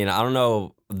 I mean, I don't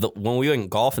know. When we went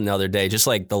golfing the other day, just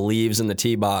like the leaves in the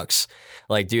tee box,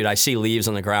 like, dude, I see leaves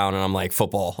on the ground and I'm like,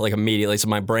 football, like immediately. So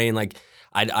my brain, like,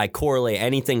 I correlate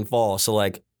anything fall. So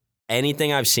like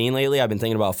anything I've seen lately, I've been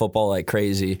thinking about football like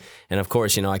crazy. And of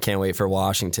course, you know, I can't wait for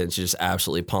Washington to just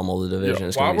absolutely pummel the division.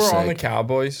 It's While gonna be we're on the sick.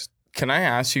 Cowboys, can I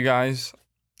ask you guys,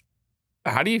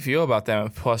 how do you feel about them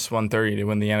at plus 130 to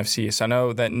win the NFC East? I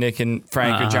know that Nick and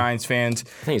Frank are Giants fans.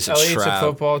 I think it's a Elliot's a trap.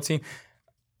 football team.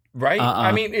 Right?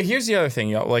 I mean, here's the other thing,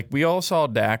 yo. Like, we all saw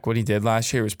Dak, what he did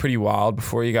last year was pretty wild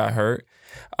before he got hurt.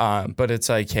 But it's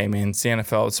like, hey, man, it's the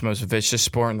NFL. It's the most vicious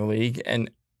sport in the league.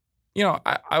 And, you know,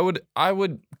 I would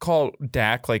call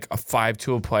Dak like a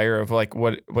 5-tool player of like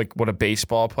what a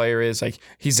baseball player is. Like,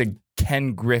 he's a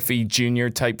Ken Griffey Jr.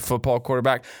 type football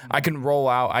quarterback. I can roll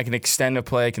out. I can extend a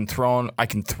play. I can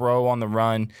throw on the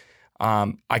run.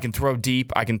 I can throw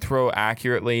deep. I can throw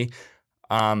accurately.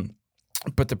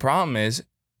 But the problem is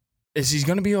he's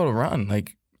going to be able to run.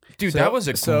 Like, dude, that was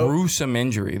a gruesome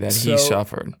injury that he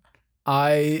suffered.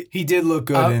 He did look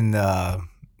good in the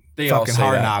They all fucking say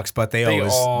Hard that. Knocks, but they They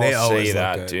always say look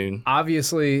that, good. dude.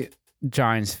 obviously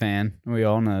Giants fan. We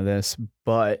all know this,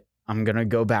 but I'm gonna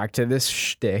go back to this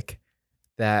shtick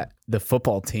that the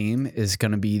football team is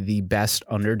gonna be the best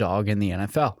underdog in the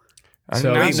NFL. I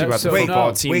So- didn't ask you no, about so- the football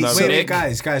no, team. Wait, though, wait, Nick.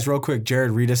 guys, real quick.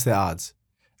 Jared, read us the odds.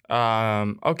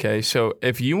 Okay, so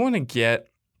if you want to get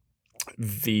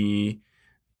the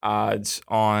odds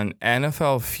on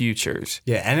NFL futures,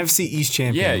 Yeah, NFC East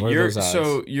champion. yeah, What are those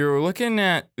odds? you're looking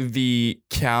at the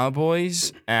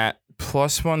Cowboys at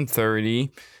plus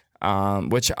 130,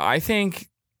 which I think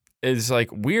is like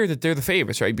weird that they're the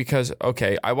favorites, right? Because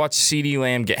okay, I watched CeeDee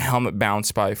Lamb get helmet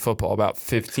bounced by football about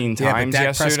 15 yeah, but times Dak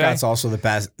yesterday. Prescott's also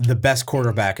the best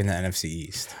quarterback in the NFC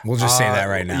East. We'll just say that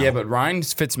right now. Yeah, but Ryan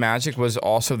Fitzmagic was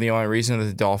also the only reason that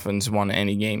the Dolphins won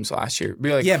any games last year.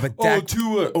 Be like, Yeah, but Dak-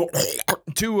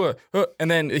 Tua, and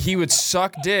then he would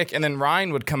suck dick, and then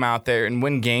Ryan would come out there and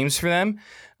win games for them.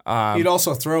 he'd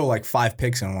also throw like 5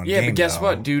 picks in one Yeah, game. but guess though.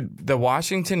 what, dude? The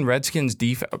Washington Redskins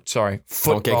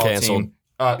football canceled. team.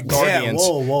 Guardians.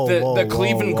 whoa, the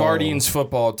Cleveland whoa. Guardians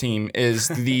football team is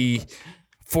the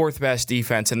fourth best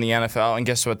defense in the NFL. And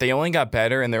guess what? They only got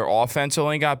better, and their offense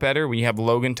only got better. We have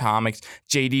Logan Thomas,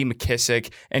 J.D.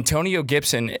 McKissick, Antonio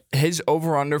Gibson. His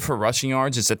over-under for rushing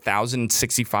yards is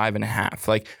 1,065.5,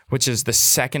 like, which is the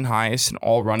second highest in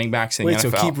all running backs in the Wait,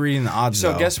 so NFL. keep reading the odds.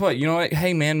 So though. guess what? You know what?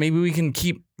 Hey, man, maybe we can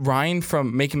keep Ryan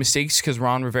from making mistakes because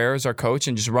Ron Rivera is our coach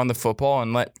and just run the football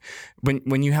and let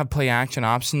when you have play action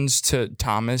options to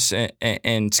Thomas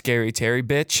and Scary Terry,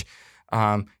 bitch,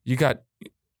 you got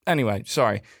anyway.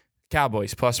 Sorry,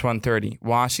 Cowboys plus 130,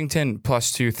 Washington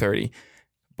plus 230.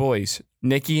 Boys,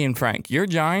 Nikki and Frank, your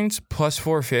Giants plus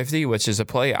 450, which is a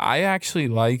play I actually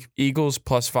like. Eagles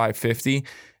plus 550.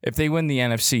 If they win the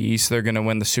NFC East, they're going to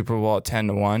win the Super Bowl at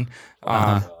 10-1.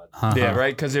 Yeah,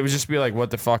 right? Because it would just be like,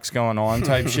 what the fuck's going on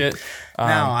type shit.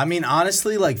 Now, I mean,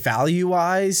 honestly, like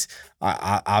value-wise,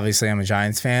 obviously I'm a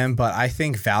Giants fan, but I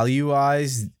think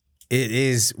value-wise, it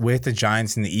is with the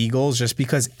Giants and the Eagles just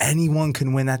because anyone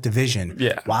can win that division.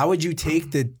 Yeah. Why would you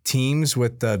take the teams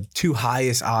with the 2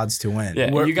 highest odds to win?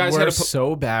 Yeah, We're, you guys we're got to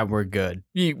so bad we're good.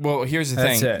 Well, here's the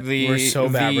That's thing. it. We're so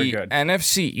bad, we're The good.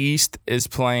 NFC East is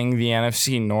playing the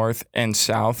NFC North and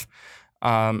South,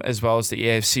 as well as the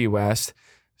AFC West.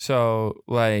 So,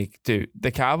 like, dude,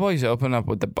 the Cowboys open up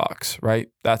with the Bucks, right?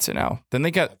 That's an L. Then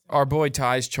they got our boy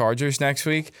Ty's Chargers next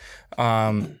week.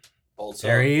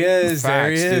 There he is. There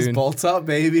he Facts, is. dude. Bolts up,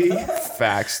 baby.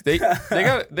 Facts. They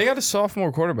got a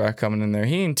sophomore quarterback coming in there.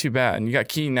 He ain't too bad. And you got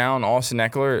Keenan Allen, Austin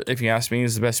Eckler. If you ask me,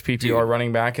 he's the best PPR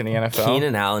running back in the NFL.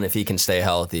 Keenan Allen, if he can stay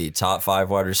healthy, top 5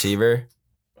 wide receiver.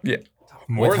 Yeah.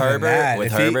 More than Herbert- that. with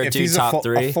If he- Herbert, if dude, he's top a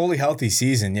 3. a fully healthy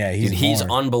season, yeah, Dude, he's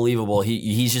more. unbelievable.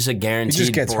 He's just a guaranteed He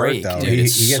just gets hurt, break. though. Dude, He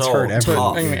it's gets so hurt every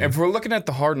tough. I mean, if we're looking at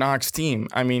the Hard Knocks team,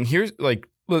 I mean, here's like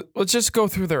let's just go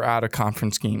through their out of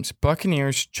conference games: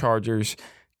 Buccaneers, Chargers,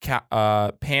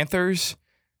 Panthers,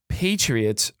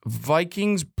 Patriots,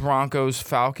 Vikings, Broncos,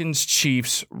 Falcons,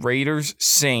 Chiefs, Raiders,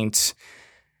 Saints,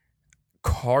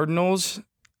 Cardinals,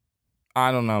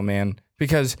 I don't know, man.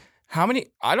 Because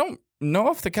I don't know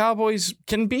if the Cowboys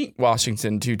can beat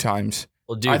Washington 2 times.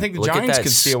 Well, dude, I think the Giants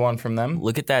could steal one from them.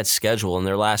 Look at that schedule. In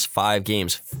their last 5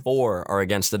 games, 4 are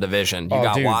against the division. You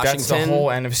got dude, Washington. That's the whole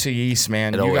NFC East,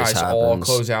 man. It You always guys all happens.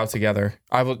 close out together.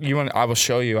 I will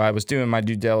show you. I was doing my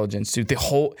due diligence, dude. The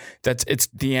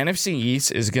NFC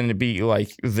East is going to be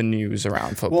like the news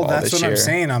around football. Well, that's this what I'm year.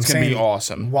 saying. It's going to be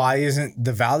awesome. Why isn't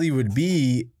the value would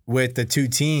be with the 2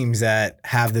 teams that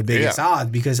have the biggest odds,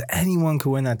 because anyone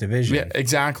could win that division. Yeah,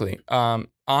 exactly. I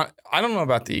don't know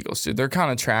about the Eagles, dude. They're kind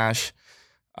of trash.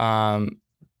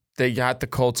 They got the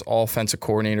Colts offensive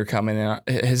coordinator coming in.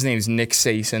 His name's Nick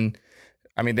Saban.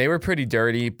 I mean, they were pretty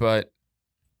dirty, but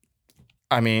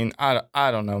I mean, I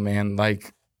don't know, man.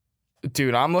 Like,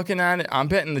 dude, I'm looking at it. I'm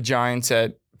betting the Giants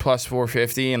at plus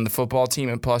 450 and the football team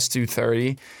at plus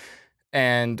 230.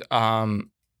 And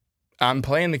I'm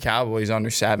playing the Cowboys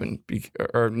under 7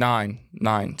 or 9.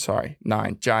 9.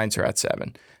 Giants are at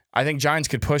 7. I think Giants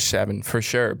could push 7 for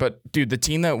sure. But dude, the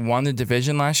team that won the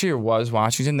division last year was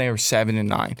Washington. They were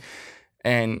 7-9.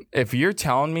 And if you're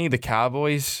telling me the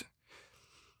Cowboys,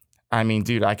 I mean,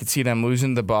 dude, I could see them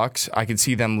losing to the Bucks. I could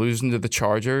see them losing to the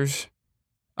Chargers.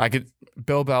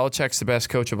 Bill Belichick's the best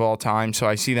coach of all time, so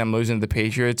I see them losing to the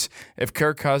Patriots. If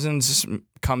Kirk Cousins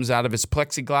comes out of his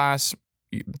plexiglass,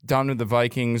 done with the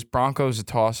Vikings, Broncos a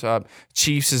toss-up,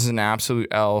 Chiefs is an absolute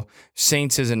L,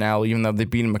 Saints is an L, even though they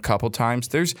beat them a couple times.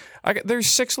 There's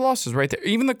 6 losses right there.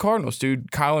 Even the Cardinals,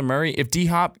 dude, Kyler Murray, if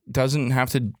D-Hop doesn't have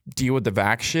to deal with the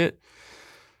vax shit,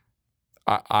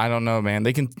 I don't know, man.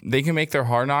 They can make their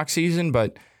hard knock season,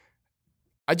 but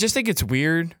I just think it's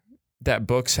weird that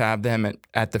books have them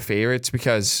at the favorites,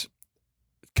 because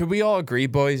could we all agree,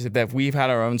 boys, that if we've had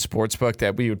our own sports book,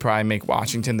 that we would probably make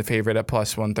Washington the favorite at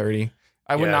plus 130?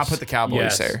 I would not put the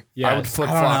Cowboys there. I would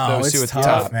flip-flop those 2 at the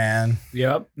top. Man.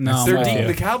 Yep. No.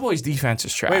 The Cowboys' defense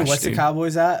is trash. Wait, what's the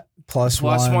Cowboys at? Plus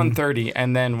 130,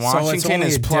 and then Washington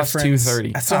is plus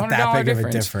 230. That's It's not that big $100 of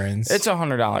a difference. It's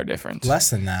 $100 difference. Less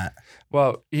than that.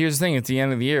 Well, here's the thing. At the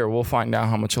end of the year, we'll find out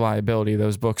how much liability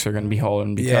those books are going to be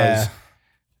holding, because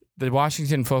the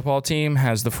Washington football team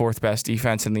has the 4th best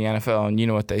defense in the NFL, and you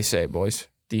know what they say, boys.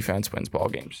 Defense wins ball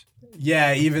games.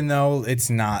 Yeah, even though it's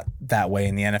not that way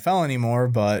in the NFL anymore,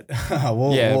 but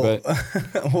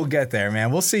we'll get there,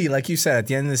 man. We'll see. Like you said, at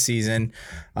the end of the season,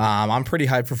 I'm pretty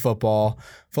hyped for football.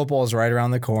 Football is right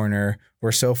around the corner.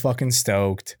 We're so fucking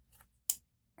stoked.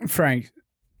 Frank,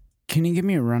 can you give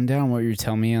me a rundown what you're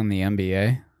telling me on the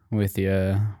NBA with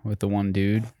the one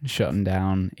dude shutting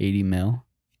down 80 mil?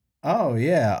 Oh,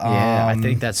 yeah. Yeah, I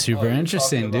think that's super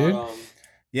interesting, dude.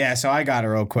 Yeah, so I got it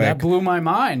real quick. That blew my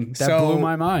mind.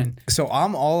 So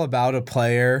I'm all about a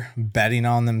player betting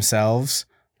on themselves.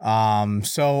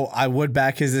 So I would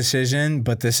back his decision,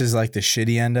 but this is like the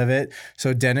shitty end of it.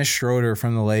 So Dennis Schroeder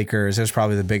from the Lakers is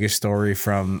probably the biggest story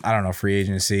from, I don't know, free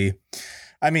agency.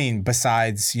 I mean,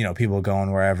 besides, people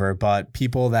going wherever, but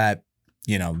people that,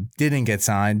 didn't get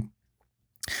signed.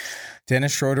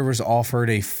 Dennis Schroeder was offered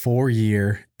a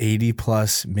 4-year,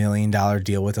 $80+ million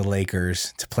deal with the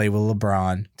Lakers to play with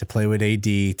LeBron, to play with AD,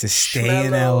 to stay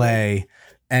in LA,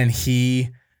 and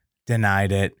he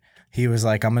denied it. He was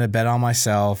like, I'm going to bet on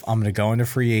myself. I'm going to go into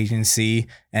free agency,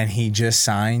 and he just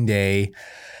signed a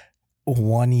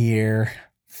 1-year,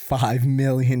 $5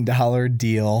 million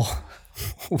deal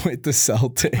with the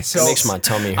Celtics. It makes my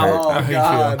tummy hurt. Oh,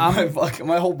 God.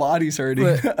 My whole body's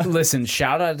hurting. Listen,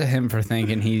 shout out to him for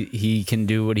thinking he can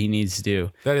do what he needs to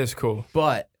do. That is cool.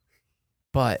 But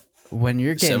when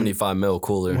you're getting 75 mil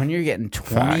cooler. when you're getting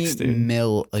 20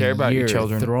 mil a Care about your year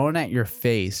children. thrown at your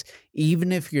face,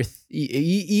 even if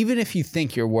you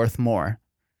think you're worth more,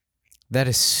 that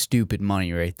is stupid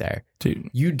money right there. Dude.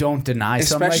 You don't deny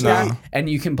something like Especially- that, and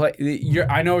you can play.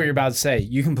 I know what you're about to say.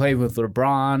 You can play with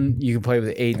LeBron. You can play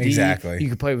with AD. Exactly. You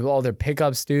can play with all their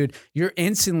pickups, dude. You're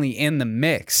instantly in the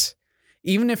mix,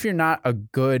 even if you're not a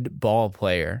good ball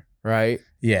player, right?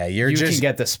 Yeah, You can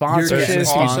get the getting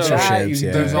sponsorships.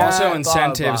 There's Yeah. also blah,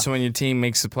 incentives blah. when your team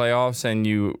makes the playoffs and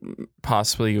you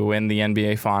possibly win the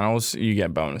NBA Finals. You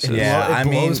get bonuses. Yeah. It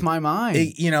blows mean, my mind.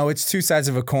 It's 2 sides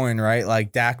of a coin, right?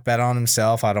 Like Dak bet on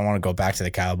himself. I don't want to go back to the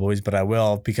Cowboys, but I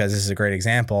will because this is a great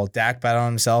example. Dak bet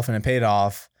on himself and it paid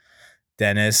off.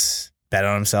 Dennis bet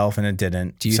on himself and it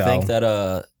didn't. Do you think that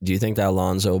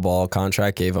Alonzo Ball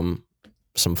contract gave him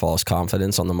some false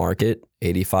confidence on the market?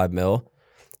 85 mil.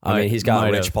 I mean, he's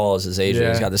got Rich Paul as his agent. Yeah.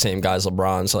 He's got the same guy as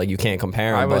LeBron, so like you can't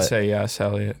compare him. I would but say yes,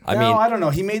 Elliot. I mean, I don't know.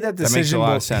 He made that makes a decision.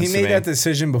 lot of sense He to made me. that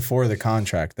decision before the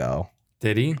contract, though.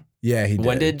 Did he? Yeah, he did.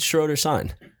 when did Schroeder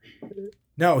sign?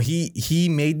 No, he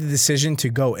made the decision to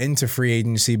go into free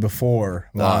agency before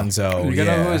Lonzo. You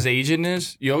know who his agent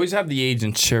is? You always have the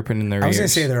agents chirping in their ears. I was gonna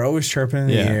say they're always chirping in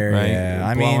the ear. Right? Yeah,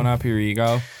 I blowing mean, up your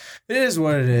ego. it is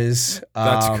what it is.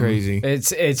 That's crazy.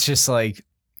 It's just like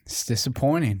it's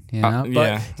disappointing, you know.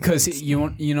 Yeah. Because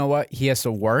you know what, he has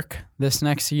to work this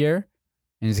next year,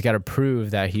 and he's got to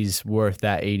prove that he's worth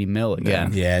that $80 million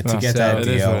again. Yeah, to Well, get so that It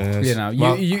is what deal. it is. You know,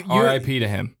 Well, you R.I.P. to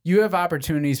him. you have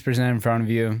opportunities presented in front of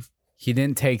you. He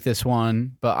didn't take this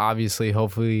one, but obviously,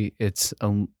 hopefully, it's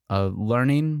a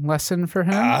learning lesson for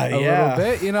him a little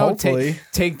bit. You know, hopefully.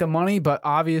 take the money, but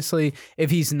obviously, if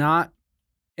he's not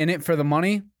in it for the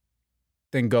money,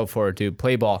 then go for it, dude.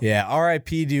 Play ball. Yeah,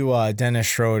 R.I.P. to Dennis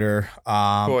Schroeder.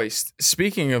 Boys,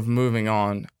 speaking of moving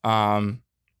on,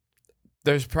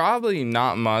 there's probably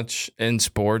not much in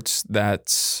sports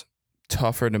that's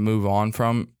tougher to move on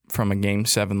from a Game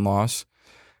 7 loss.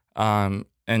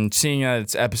 And seeing that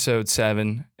it's episode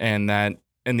 7 and that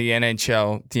in the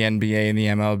NHL, the NBA, and the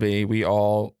MLB, we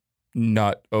all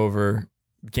nut over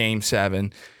Game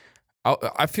 7,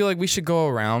 I feel like we should go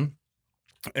around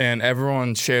and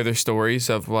everyone share their stories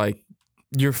of like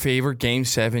your favorite Game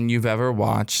 7 you've ever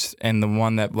watched and the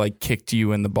one that like kicked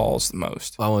you in the balls the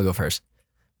most. I want to go first.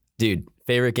 Dude,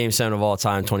 favorite Game 7 of all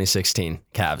time, 2016,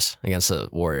 Cavs against the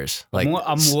Warriors. Like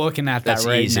I'm looking at that that's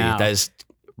right easy. now. That is,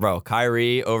 bro,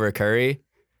 Kyrie over Curry.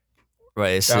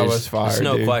 Right, That was fire, There's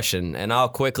no dude. question. And I'll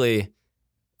quickly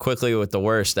with the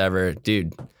worst ever,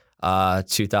 dude.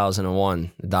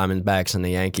 2001, the Diamondbacks and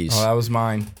the Yankees. Oh, that was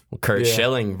mine. Kurt yeah.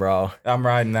 Schilling, bro. I'm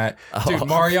riding that. Dude, Oh.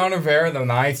 Mariano Rivera, the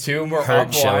ninth, too. We're Kurt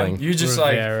up Schilling. one. You just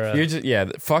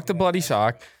Rivera. fuck the bloody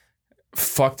sock.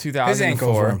 Fuck His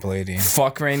ankles 2004. weren't bleeding.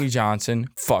 Fuck Randy Johnson.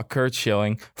 Fuck Kurt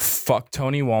Schilling. Fuck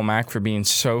Tony Womack for being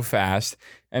so fast.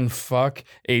 And fuck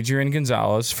Adrian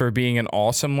Gonzalez for being an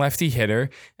awesome lefty hitter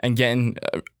and getting,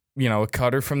 a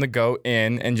cutter from the goat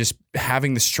in and just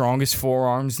having the strongest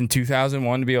forearms in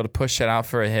 2001 to be able to push that out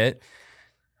for a hit.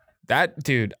 That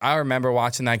dude, I remember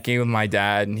watching that game with my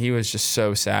dad and he was just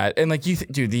so sad. And like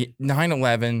dude, the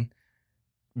 9/11,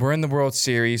 we're in the World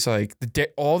Series, like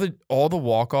all the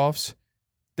walk-offs,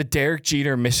 the Derek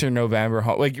Jeter Mr. November,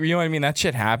 like you know what I mean? That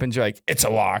shit happens. You're like, it's a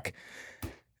lock.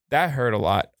 That hurt a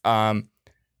lot.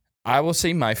 I will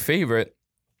say my favorite.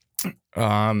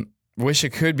 Wish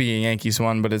it could be a Yankees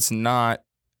one, but it's not.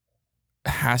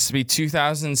 Has to be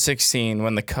 2016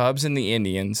 when the Cubs and the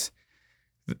Indians,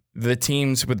 the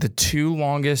teams with the 2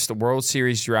 longest World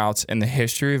Series droughts in the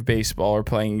history of baseball, are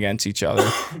playing against each other.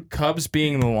 Cubs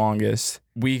being the longest,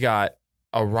 we got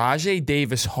a Rajay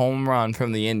Davis home run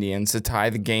from the Indians to tie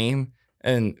the game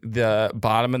in the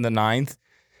bottom of the 9th.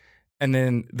 And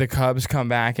then the Cubs come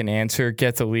back and answer,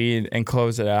 get the lead, and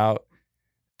close it out.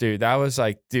 Dude, that was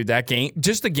that game,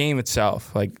 just the game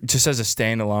itself, like just as a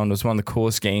standalone, was one of the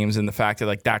coolest games. And the fact that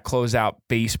like that closed out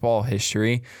baseball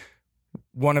history,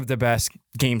 one of the best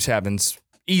Game 7s,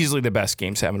 easily the best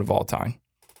Game 7 of all time.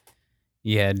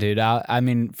 Yeah, dude. I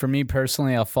mean, for me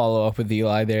personally, I'll follow up with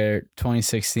Eli there.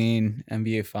 2016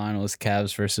 NBA Finals,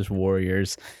 Cavs versus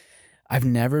Warriors. I've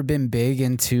never been big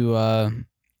into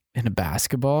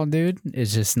basketball, dude.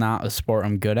 It's just not a sport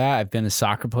I'm good at. I've been a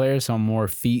soccer player, so I'm more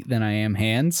feet than I am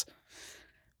hands.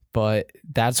 But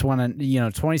that's when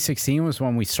 2016 was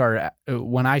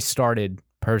when I started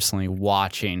personally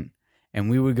watching, and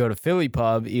we would go to Philly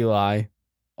Pub, Eli,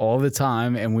 all the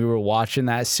time, and we were watching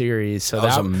that series. So that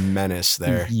was a menace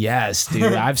there. Yes,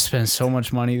 dude. I've spent so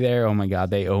much money there. Oh my God,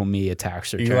 they owe me a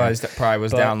tax return. Eli's probably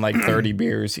was down like 30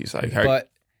 beers. He's like, hey. But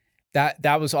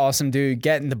that was awesome, dude.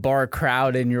 Getting the bar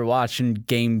crowd and you're watching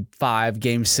Game 5,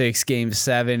 Game 6, Game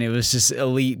 7. It was just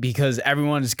elite because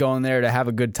everyone's going there to have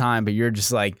a good time, but you're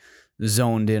just like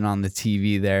zoned in on the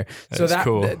TV there. That's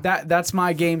cool. That's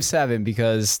my Game 7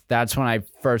 because that's when I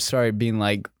first started being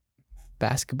like,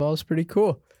 basketball is pretty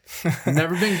cool.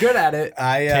 Never been good at it.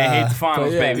 Can't hate the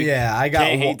finals, yeah. baby. Yeah, I got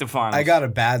Can't hate the finals. I got a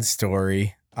bad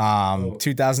story.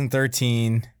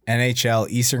 2013 NHL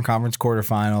Eastern Conference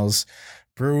quarterfinals,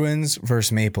 Bruins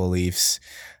versus Maple Leafs.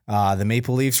 The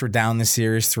Maple Leafs were down the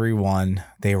series 3-1.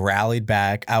 They rallied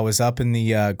back. I was up in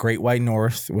the Great White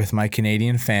North with my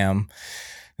Canadian fam.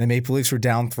 The Maple Leafs were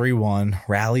down 3-1,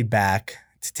 rallied back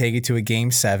to take it to a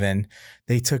Game 7.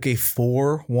 They took a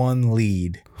 4-1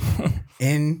 lead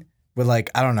with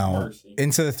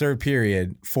into the third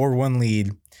period, 4-1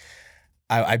 lead.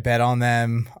 I bet on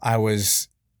them. I was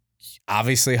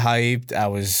obviously hyped. I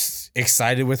was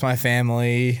excited with my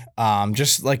family.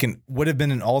 Just like would have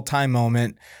been an all-time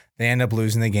moment. They end up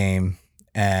losing the game.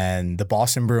 And the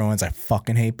Boston Bruins, I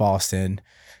fucking hate Boston.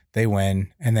 They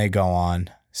win and they go on.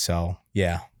 So,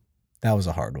 yeah, that was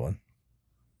a hard one.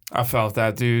 I felt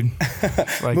that, dude.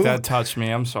 Like, that touched me.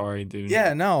 I'm sorry, dude.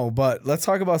 Yeah, no, but let's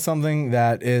talk about something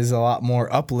that is a lot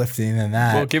more uplifting than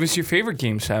that. Well, give us your favorite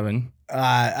Game 7.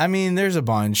 I mean, there's a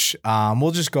bunch.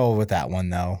 We'll just go with that one,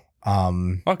 though.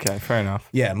 Okay, fair enough.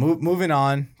 Yeah, moving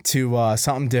on to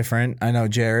something different. I know,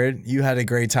 Jared, you had a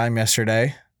great time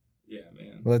yesterday. Yeah,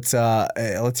 man.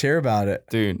 Let's hear about it.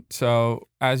 Dude, so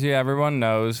as everyone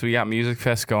knows, we got Music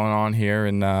Fest going on here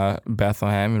in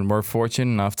Bethlehem, and we're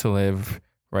fortunate enough to live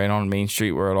right on Main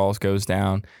Street where it all goes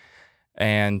down.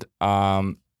 And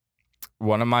one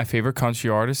of my favorite country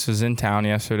artists was in town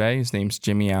yesterday. His name's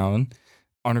Jimmy Allen,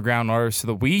 Underground Artist of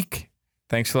the Week.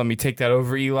 Thanks for letting me take that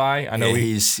over, Eli. I know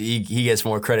he gets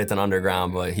more credit than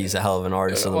Underground, but he's a hell of an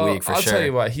artist of the week for sure. I'll tell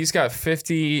you what, he's got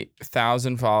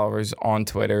 50,000 followers on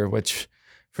Twitter, which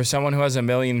for someone who has 1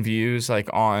 million views, like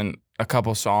on a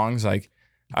couple songs, like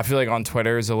I feel like on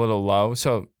Twitter is a little low.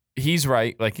 So he's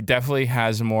right. Like he definitely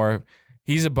has more.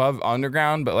 He's above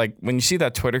Underground, but like when you see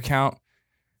that Twitter count,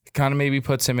 it kind of maybe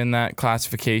puts him in that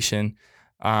classification.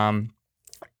 And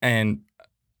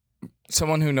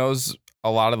someone who knows a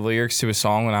lot of the lyrics to a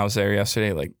song, when I was there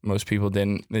yesterday, like most people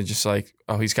didn't. They're just like,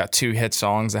 oh, he's got 2 hit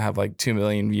songs that have like 2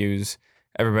 million views.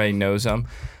 Everybody knows him.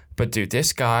 But dude,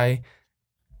 this guy,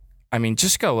 I mean,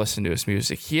 just go listen to his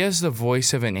music. He has the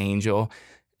voice of an angel,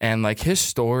 and like his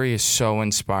story is so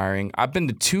inspiring. I've been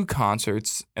to 2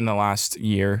 concerts in the last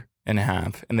year and a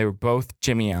half, and they were both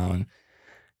Jimmy Allen.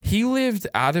 He lived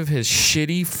out of his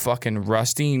shitty fucking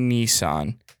rusty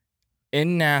Nissan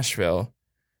in Nashville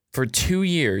for 2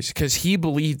 years because he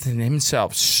believed in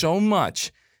himself so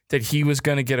much that he was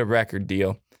going to get a record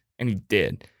deal, and he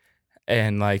did.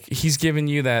 And like he's giving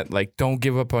you that like don't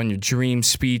give up on your dream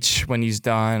speech when he's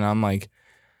done. I'm like,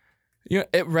 you know,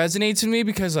 it resonates with me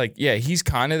because like, yeah, he's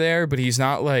kind of there, but he's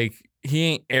not like, he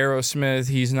ain't Aerosmith.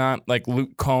 He's not like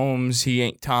Luke Combs. He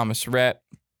ain't Thomas Rhett.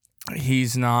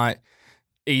 He's not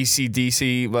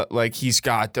AC/DC, but like he's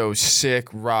got those sick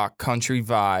rock country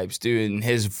vibes, dude. And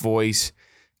his voice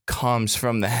comes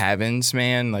from the heavens,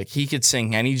 man. Like he could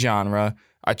sing any genre.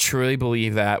 I truly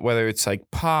believe that, whether it's like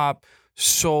pop,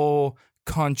 soul,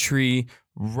 country,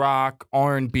 rock,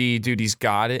 R&B, dude, he's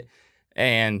got it.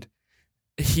 And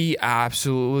he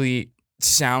absolutely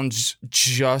sounds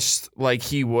just like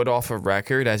he would off a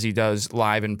record as he does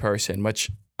live in person,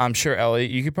 which I'm sure, Elliot,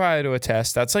 you could probably do a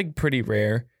test. That's like pretty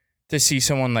rare to see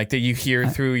someone like that you hear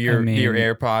through your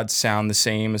AirPods sound the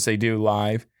same as they do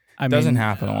live. Doesn't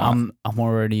happen a lot. I'm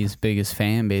already his biggest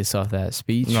fan based off that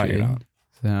speech. No, you're not.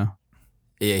 So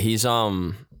yeah, he's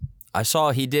I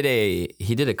saw he did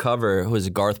a cover. Who was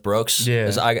it, Garth Brooks?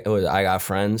 Yeah. I Got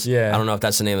Friends. Yeah. I don't know if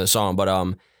that's the name of the song,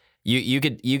 but you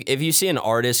could if you see an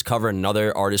artist cover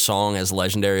another artist's song as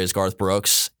legendary as Garth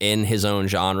Brooks in his own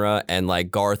genre, and like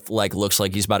Garth like looks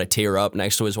like he's about to tear up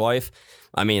next to his wife.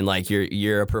 I mean, like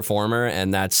you're a performer,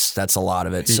 and that's a lot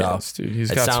of it. He so does,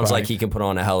 dude. It sounds like he can put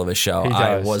on a hell of a show. He does,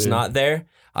 I was dude. not there.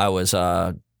 I was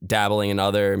dabbling in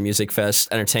other Music Fest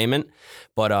entertainment,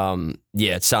 but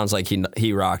yeah, it sounds like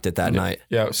he rocked it that night.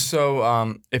 Yeah.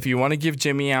 So if you want to give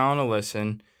Jimmy Allen a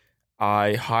listen,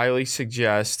 I highly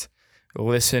suggest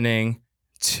listening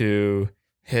to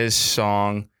his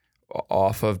song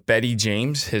off of Betty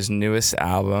James, his newest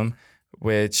album,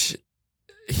 which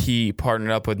he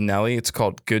partnered up with Nelly. It's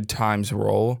called Good Times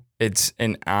Roll. It's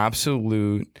an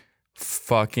absolute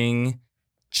fucking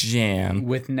jam.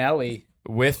 with Nelly.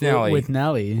 With Nelly. With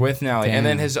Nelly. And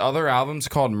then Damn. his other album's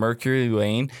called Mercury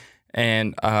Lane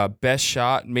and Best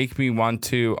Shot, Make Me Want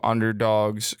To,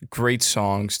 Underdogs. Great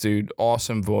songs, dude.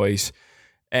 Awesome voice.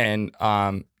 And,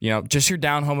 just your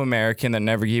down-home American that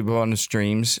never gave up on his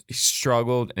dreams. He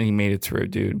struggled and he made it through,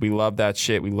 dude. We love that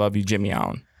shit. We love you, Jimmy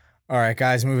Allen. All right,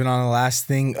 guys, moving on to the last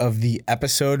thing of the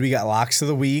episode. We got locks of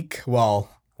the week. Well,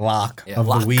 lock of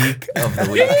the week. Of the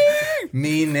week.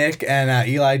 Me, Nick, and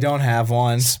Eli don't have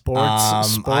one.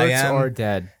 Sports or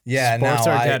dead. Yeah, sports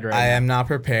no, are I dead right am not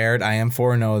prepared. I am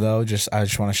 4-0 though. I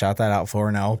just want to shout that out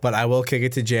 4-0. But I will kick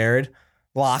it to Jared.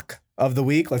 Lock of the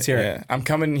week. Let's hear it. Yeah, I'm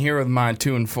coming in here with my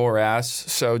 2-4 ass.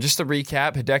 So just to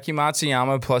recap, Hideki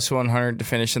Matsuyama plus 100 to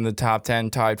finish in the top 10,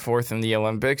 tied 4th in the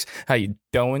Olympics. How you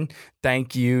doing?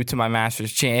 Thank you to my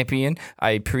Masters champion.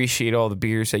 I appreciate all the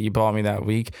beers that you bought me that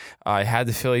week. I had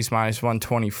the Phillies minus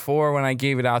 124 when I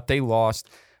gave it out. They lost.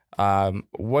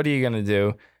 What are you going to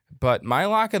do? But my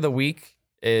lock of the week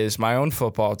is my own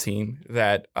football team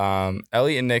that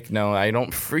Elliot and Nick know I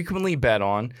don't frequently bet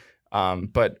on.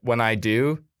 But when I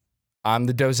do, I'm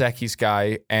the Dos Equis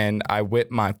guy, and I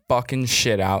whip my fucking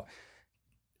shit out.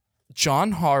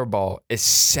 John Harbaugh is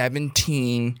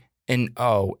 17-0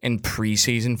 in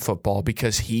preseason football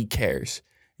because he cares.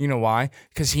 You know why?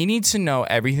 Because he needs to know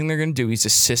everything they're going to do. He's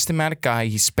a systematic guy.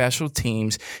 He's special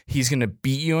teams. He's going to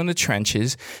beat you in the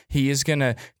trenches. He is going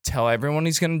to tell everyone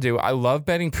he's going to do. I love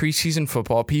betting preseason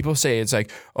football. People say it's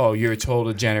like, oh, you're a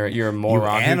total degenerate. You're a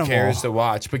moron. Who cares to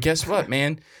watch? But guess what,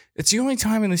 man? It's the only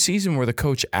time in the season where the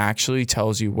coach actually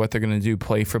tells you what they're going to do,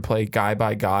 play for play, guy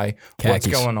by guy, what's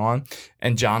going on.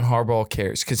 And John Harbaugh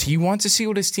cares because he wants to see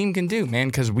what his team can do, man,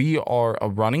 because we are a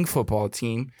running football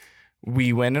team.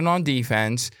 We win it on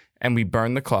defense, and we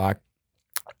burn the clock.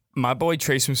 My boy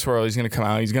Trace McSorley is going to come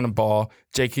out. He's going to ball.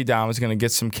 J.K. Down is going to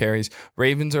get some carries.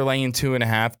 Ravens are laying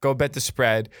 2.5. Go bet the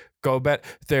spread. Go bet.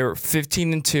 They're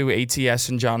 15-2 ATS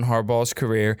in John Harbaugh's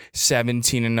career,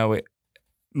 17-0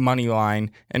 money line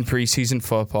in preseason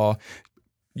football.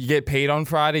 You get paid on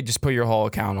Friday, just put your whole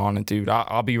account on it, dude.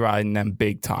 I'll be riding them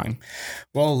big time.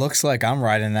 Well, it looks like I'm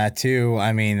riding that too.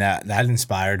 I mean, that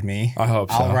inspired me. I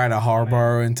hope so. I'll ride a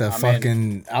Harbaugh into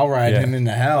I'll ride him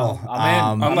into hell.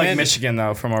 I'm like Michigan,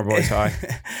 though, from our boy Ty.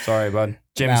 Sorry, bud.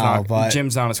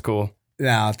 Jim's not as cool.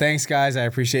 Now, thanks, guys. I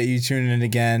appreciate you tuning in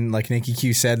again. Like Nicky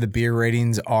Q said, the beer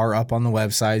ratings are up on the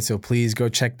website, so please go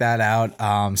check that out.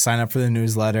 Sign up for the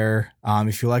newsletter.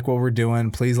 If you like what we're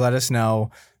doing, please let us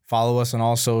know. Follow us on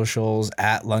all socials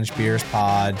at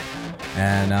LunchBeersPod.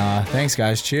 And thanks,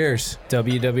 guys. Cheers.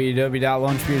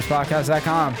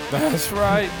 www.lunchbeerspodcast.com. That's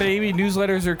right, baby.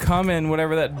 Newsletters are coming.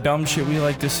 Whatever that dumb shit we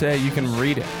like to say, you can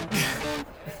read it.